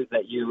the news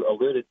that you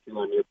alluded to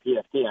on your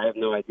PFT. I have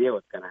no idea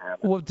what's going to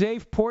happen. Well,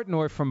 Dave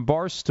Portnoy from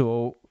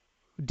Barstool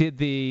did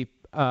the.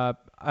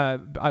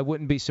 I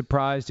wouldn't be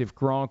surprised if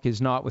Gronk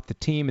is not with the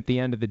team at the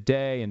end of the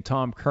day, and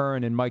Tom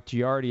Curran and Mike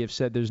Giardi have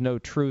said there's no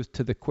truth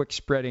to the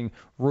quick-spreading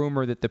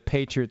rumor that the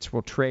Patriots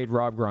will trade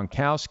Rob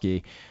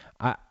Gronkowski.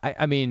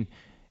 I mean,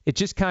 it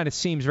just kind of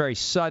seems very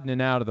sudden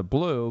and out of the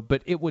blue,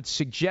 but it would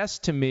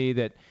suggest to me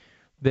that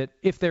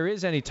if there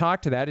is any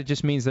talk to that, it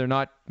just means they're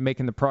not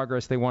making the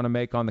progress they want to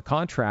make on the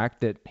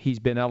contract that he's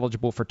been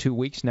eligible for 2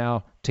 weeks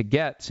now to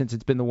get, since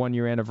it's been the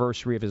 1-year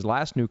anniversary of his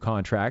last new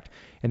contract,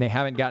 and they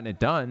haven't gotten it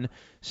done.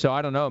 So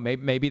I don't know.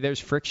 Maybe there's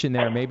friction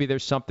there. Maybe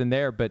there's something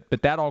there. But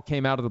that all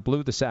came out of the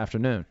blue this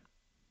afternoon.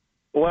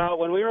 Well,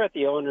 when we were at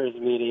the owners'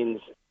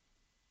 meetings,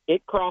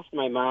 it crossed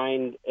my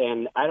mind,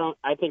 and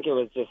I think it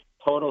was just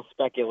total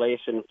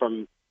speculation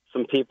from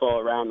some people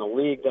around the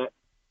league that,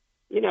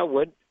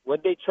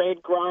 would they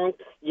trade Gronk?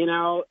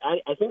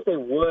 I think they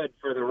would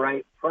for the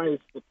right price.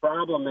 The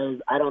problem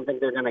is I don't think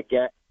they're going to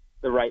get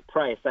the right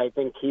price. I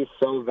think he's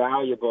so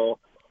valuable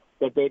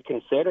that they'd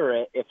consider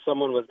it if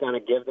someone was going to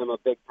give them a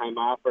big-time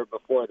offer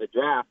before the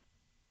draft.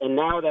 And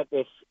now that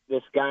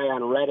this guy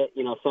on Reddit,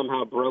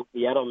 somehow broke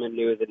the Edelman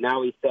news, and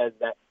now he says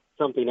that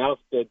something else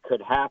big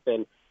could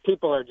happen,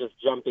 people are just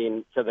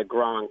jumping to the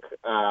Gronk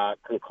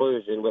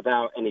conclusion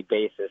without any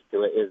basis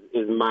to it,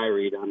 is my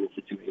read on the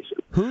situation.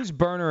 Whose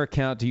burner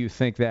account do you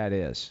think that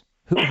is?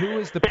 Who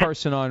is the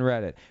person on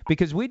Reddit?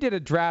 Because we did a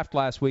draft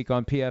last week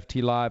on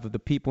PFT Live of the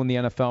people in the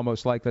NFL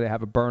most likely to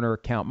have a burner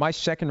account. My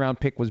second-round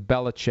pick was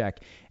Belichick,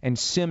 and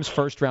Sim's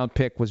first-round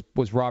pick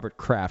was Robert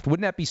Kraft.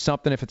 Wouldn't that be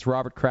something if it's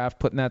Robert Kraft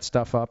putting that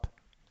stuff up?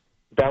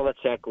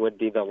 Belichick would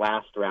be the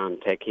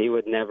last-round pick. He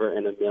would never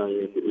in a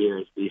million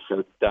years be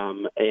so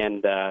dumb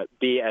and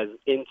be as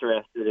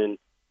interested in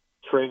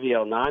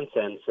trivial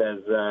nonsense as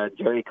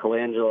Jerry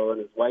Colangelo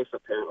and his wife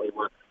apparently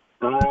were.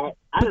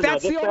 But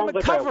that's the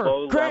ultimate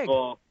cover, Greg.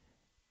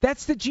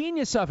 That's the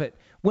genius of it.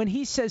 When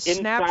he says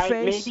snap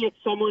face, maybe it's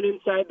someone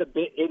inside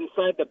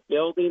the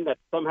building that's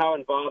somehow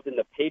involved in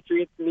the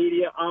Patriots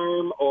media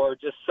arm, or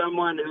just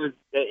someone who's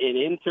an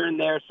intern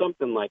there,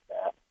 something like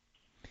that.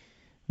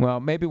 Well,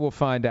 maybe we'll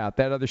find out.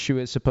 That other shoe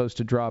is supposed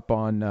to drop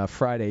on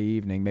Friday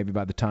evening. Maybe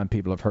by the time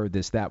people have heard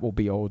this, that will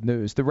be old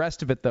news. The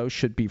rest of it, though,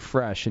 should be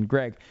fresh. And,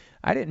 Greg,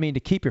 I didn't mean to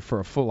keep you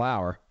for a full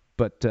hour,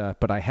 but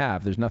I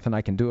have. There's nothing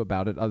I can do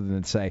about it other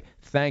than say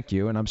thank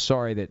you, and I'm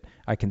sorry that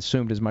I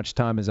consumed as much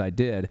time as I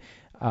did.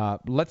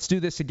 Let's do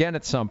this again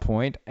at some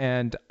point,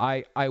 and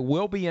I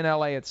will be in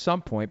L.A. at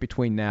some point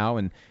between now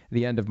and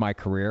the end of my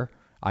career.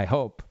 I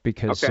hope,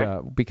 because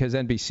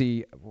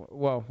NBC,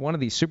 well, one of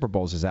these Super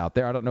Bowls is out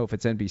there. I don't know if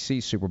it's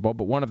NBC's Super Bowl,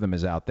 but one of them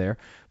is out there.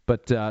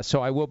 But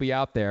so I will be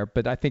out there,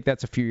 but I think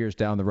that's a few years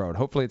down the road.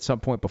 Hopefully at some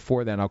point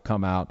before then I'll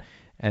come out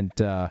and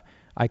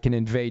I can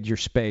invade your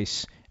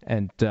space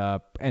and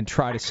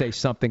try to say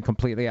something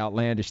completely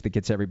outlandish that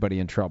gets everybody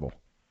in trouble.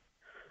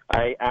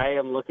 I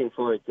am looking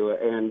forward to it,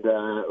 and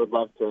would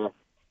love to.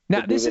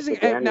 Now this is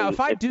now if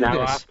I do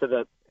this.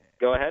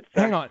 Go ahead.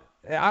 Hang on.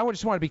 I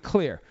just want to be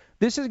clear.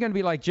 This is going to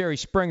be like Jerry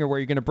Springer, where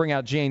you're going to bring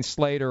out Jane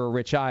Slater or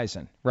Rich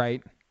Eisen,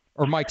 right?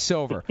 Or Mike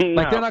Silver. No.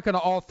 Like they're not going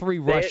to all three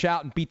rush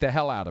out and beat the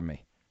hell out of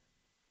me.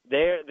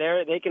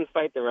 They can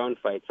fight their own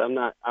fights. I'm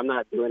not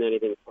doing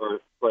anything for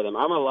them.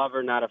 I'm a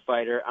lover, not a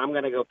fighter. I'm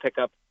going to go pick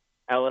up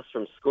Ellis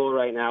from school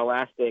right now.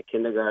 Last day of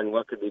kindergarten.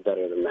 What could be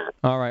better than that?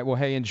 All right. Well,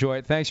 hey, enjoy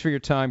it. Thanks for your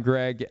time,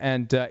 Greg.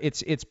 And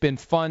it's been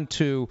fun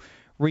to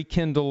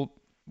rekindle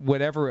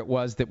whatever it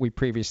was that we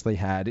previously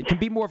had. It can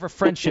be more of a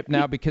friendship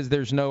now because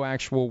there's no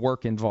actual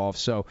work involved.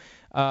 So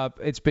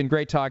it's been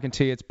great talking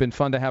to you. It's been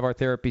fun to have our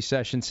therapy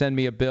session. Send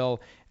me a bill,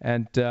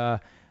 and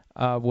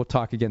we'll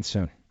talk again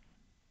soon.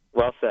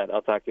 Well said.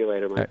 I'll talk to you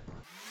later, Mike.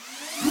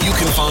 You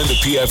can find the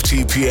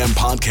PFT PM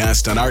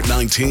podcast on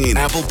Art19,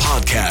 Apple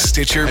Podcasts,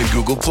 Stitcher, and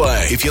Google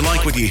Play. If you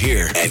like what you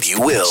hear, and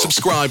you will,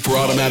 subscribe for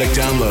automatic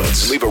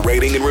downloads. Leave a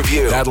rating and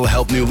review. That'll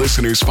help new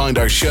listeners find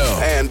our show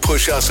and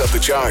push us up the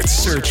charts.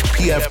 Search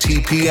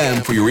PFT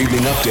PM for your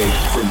evening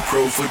update from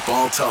Pro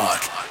Football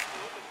Talk.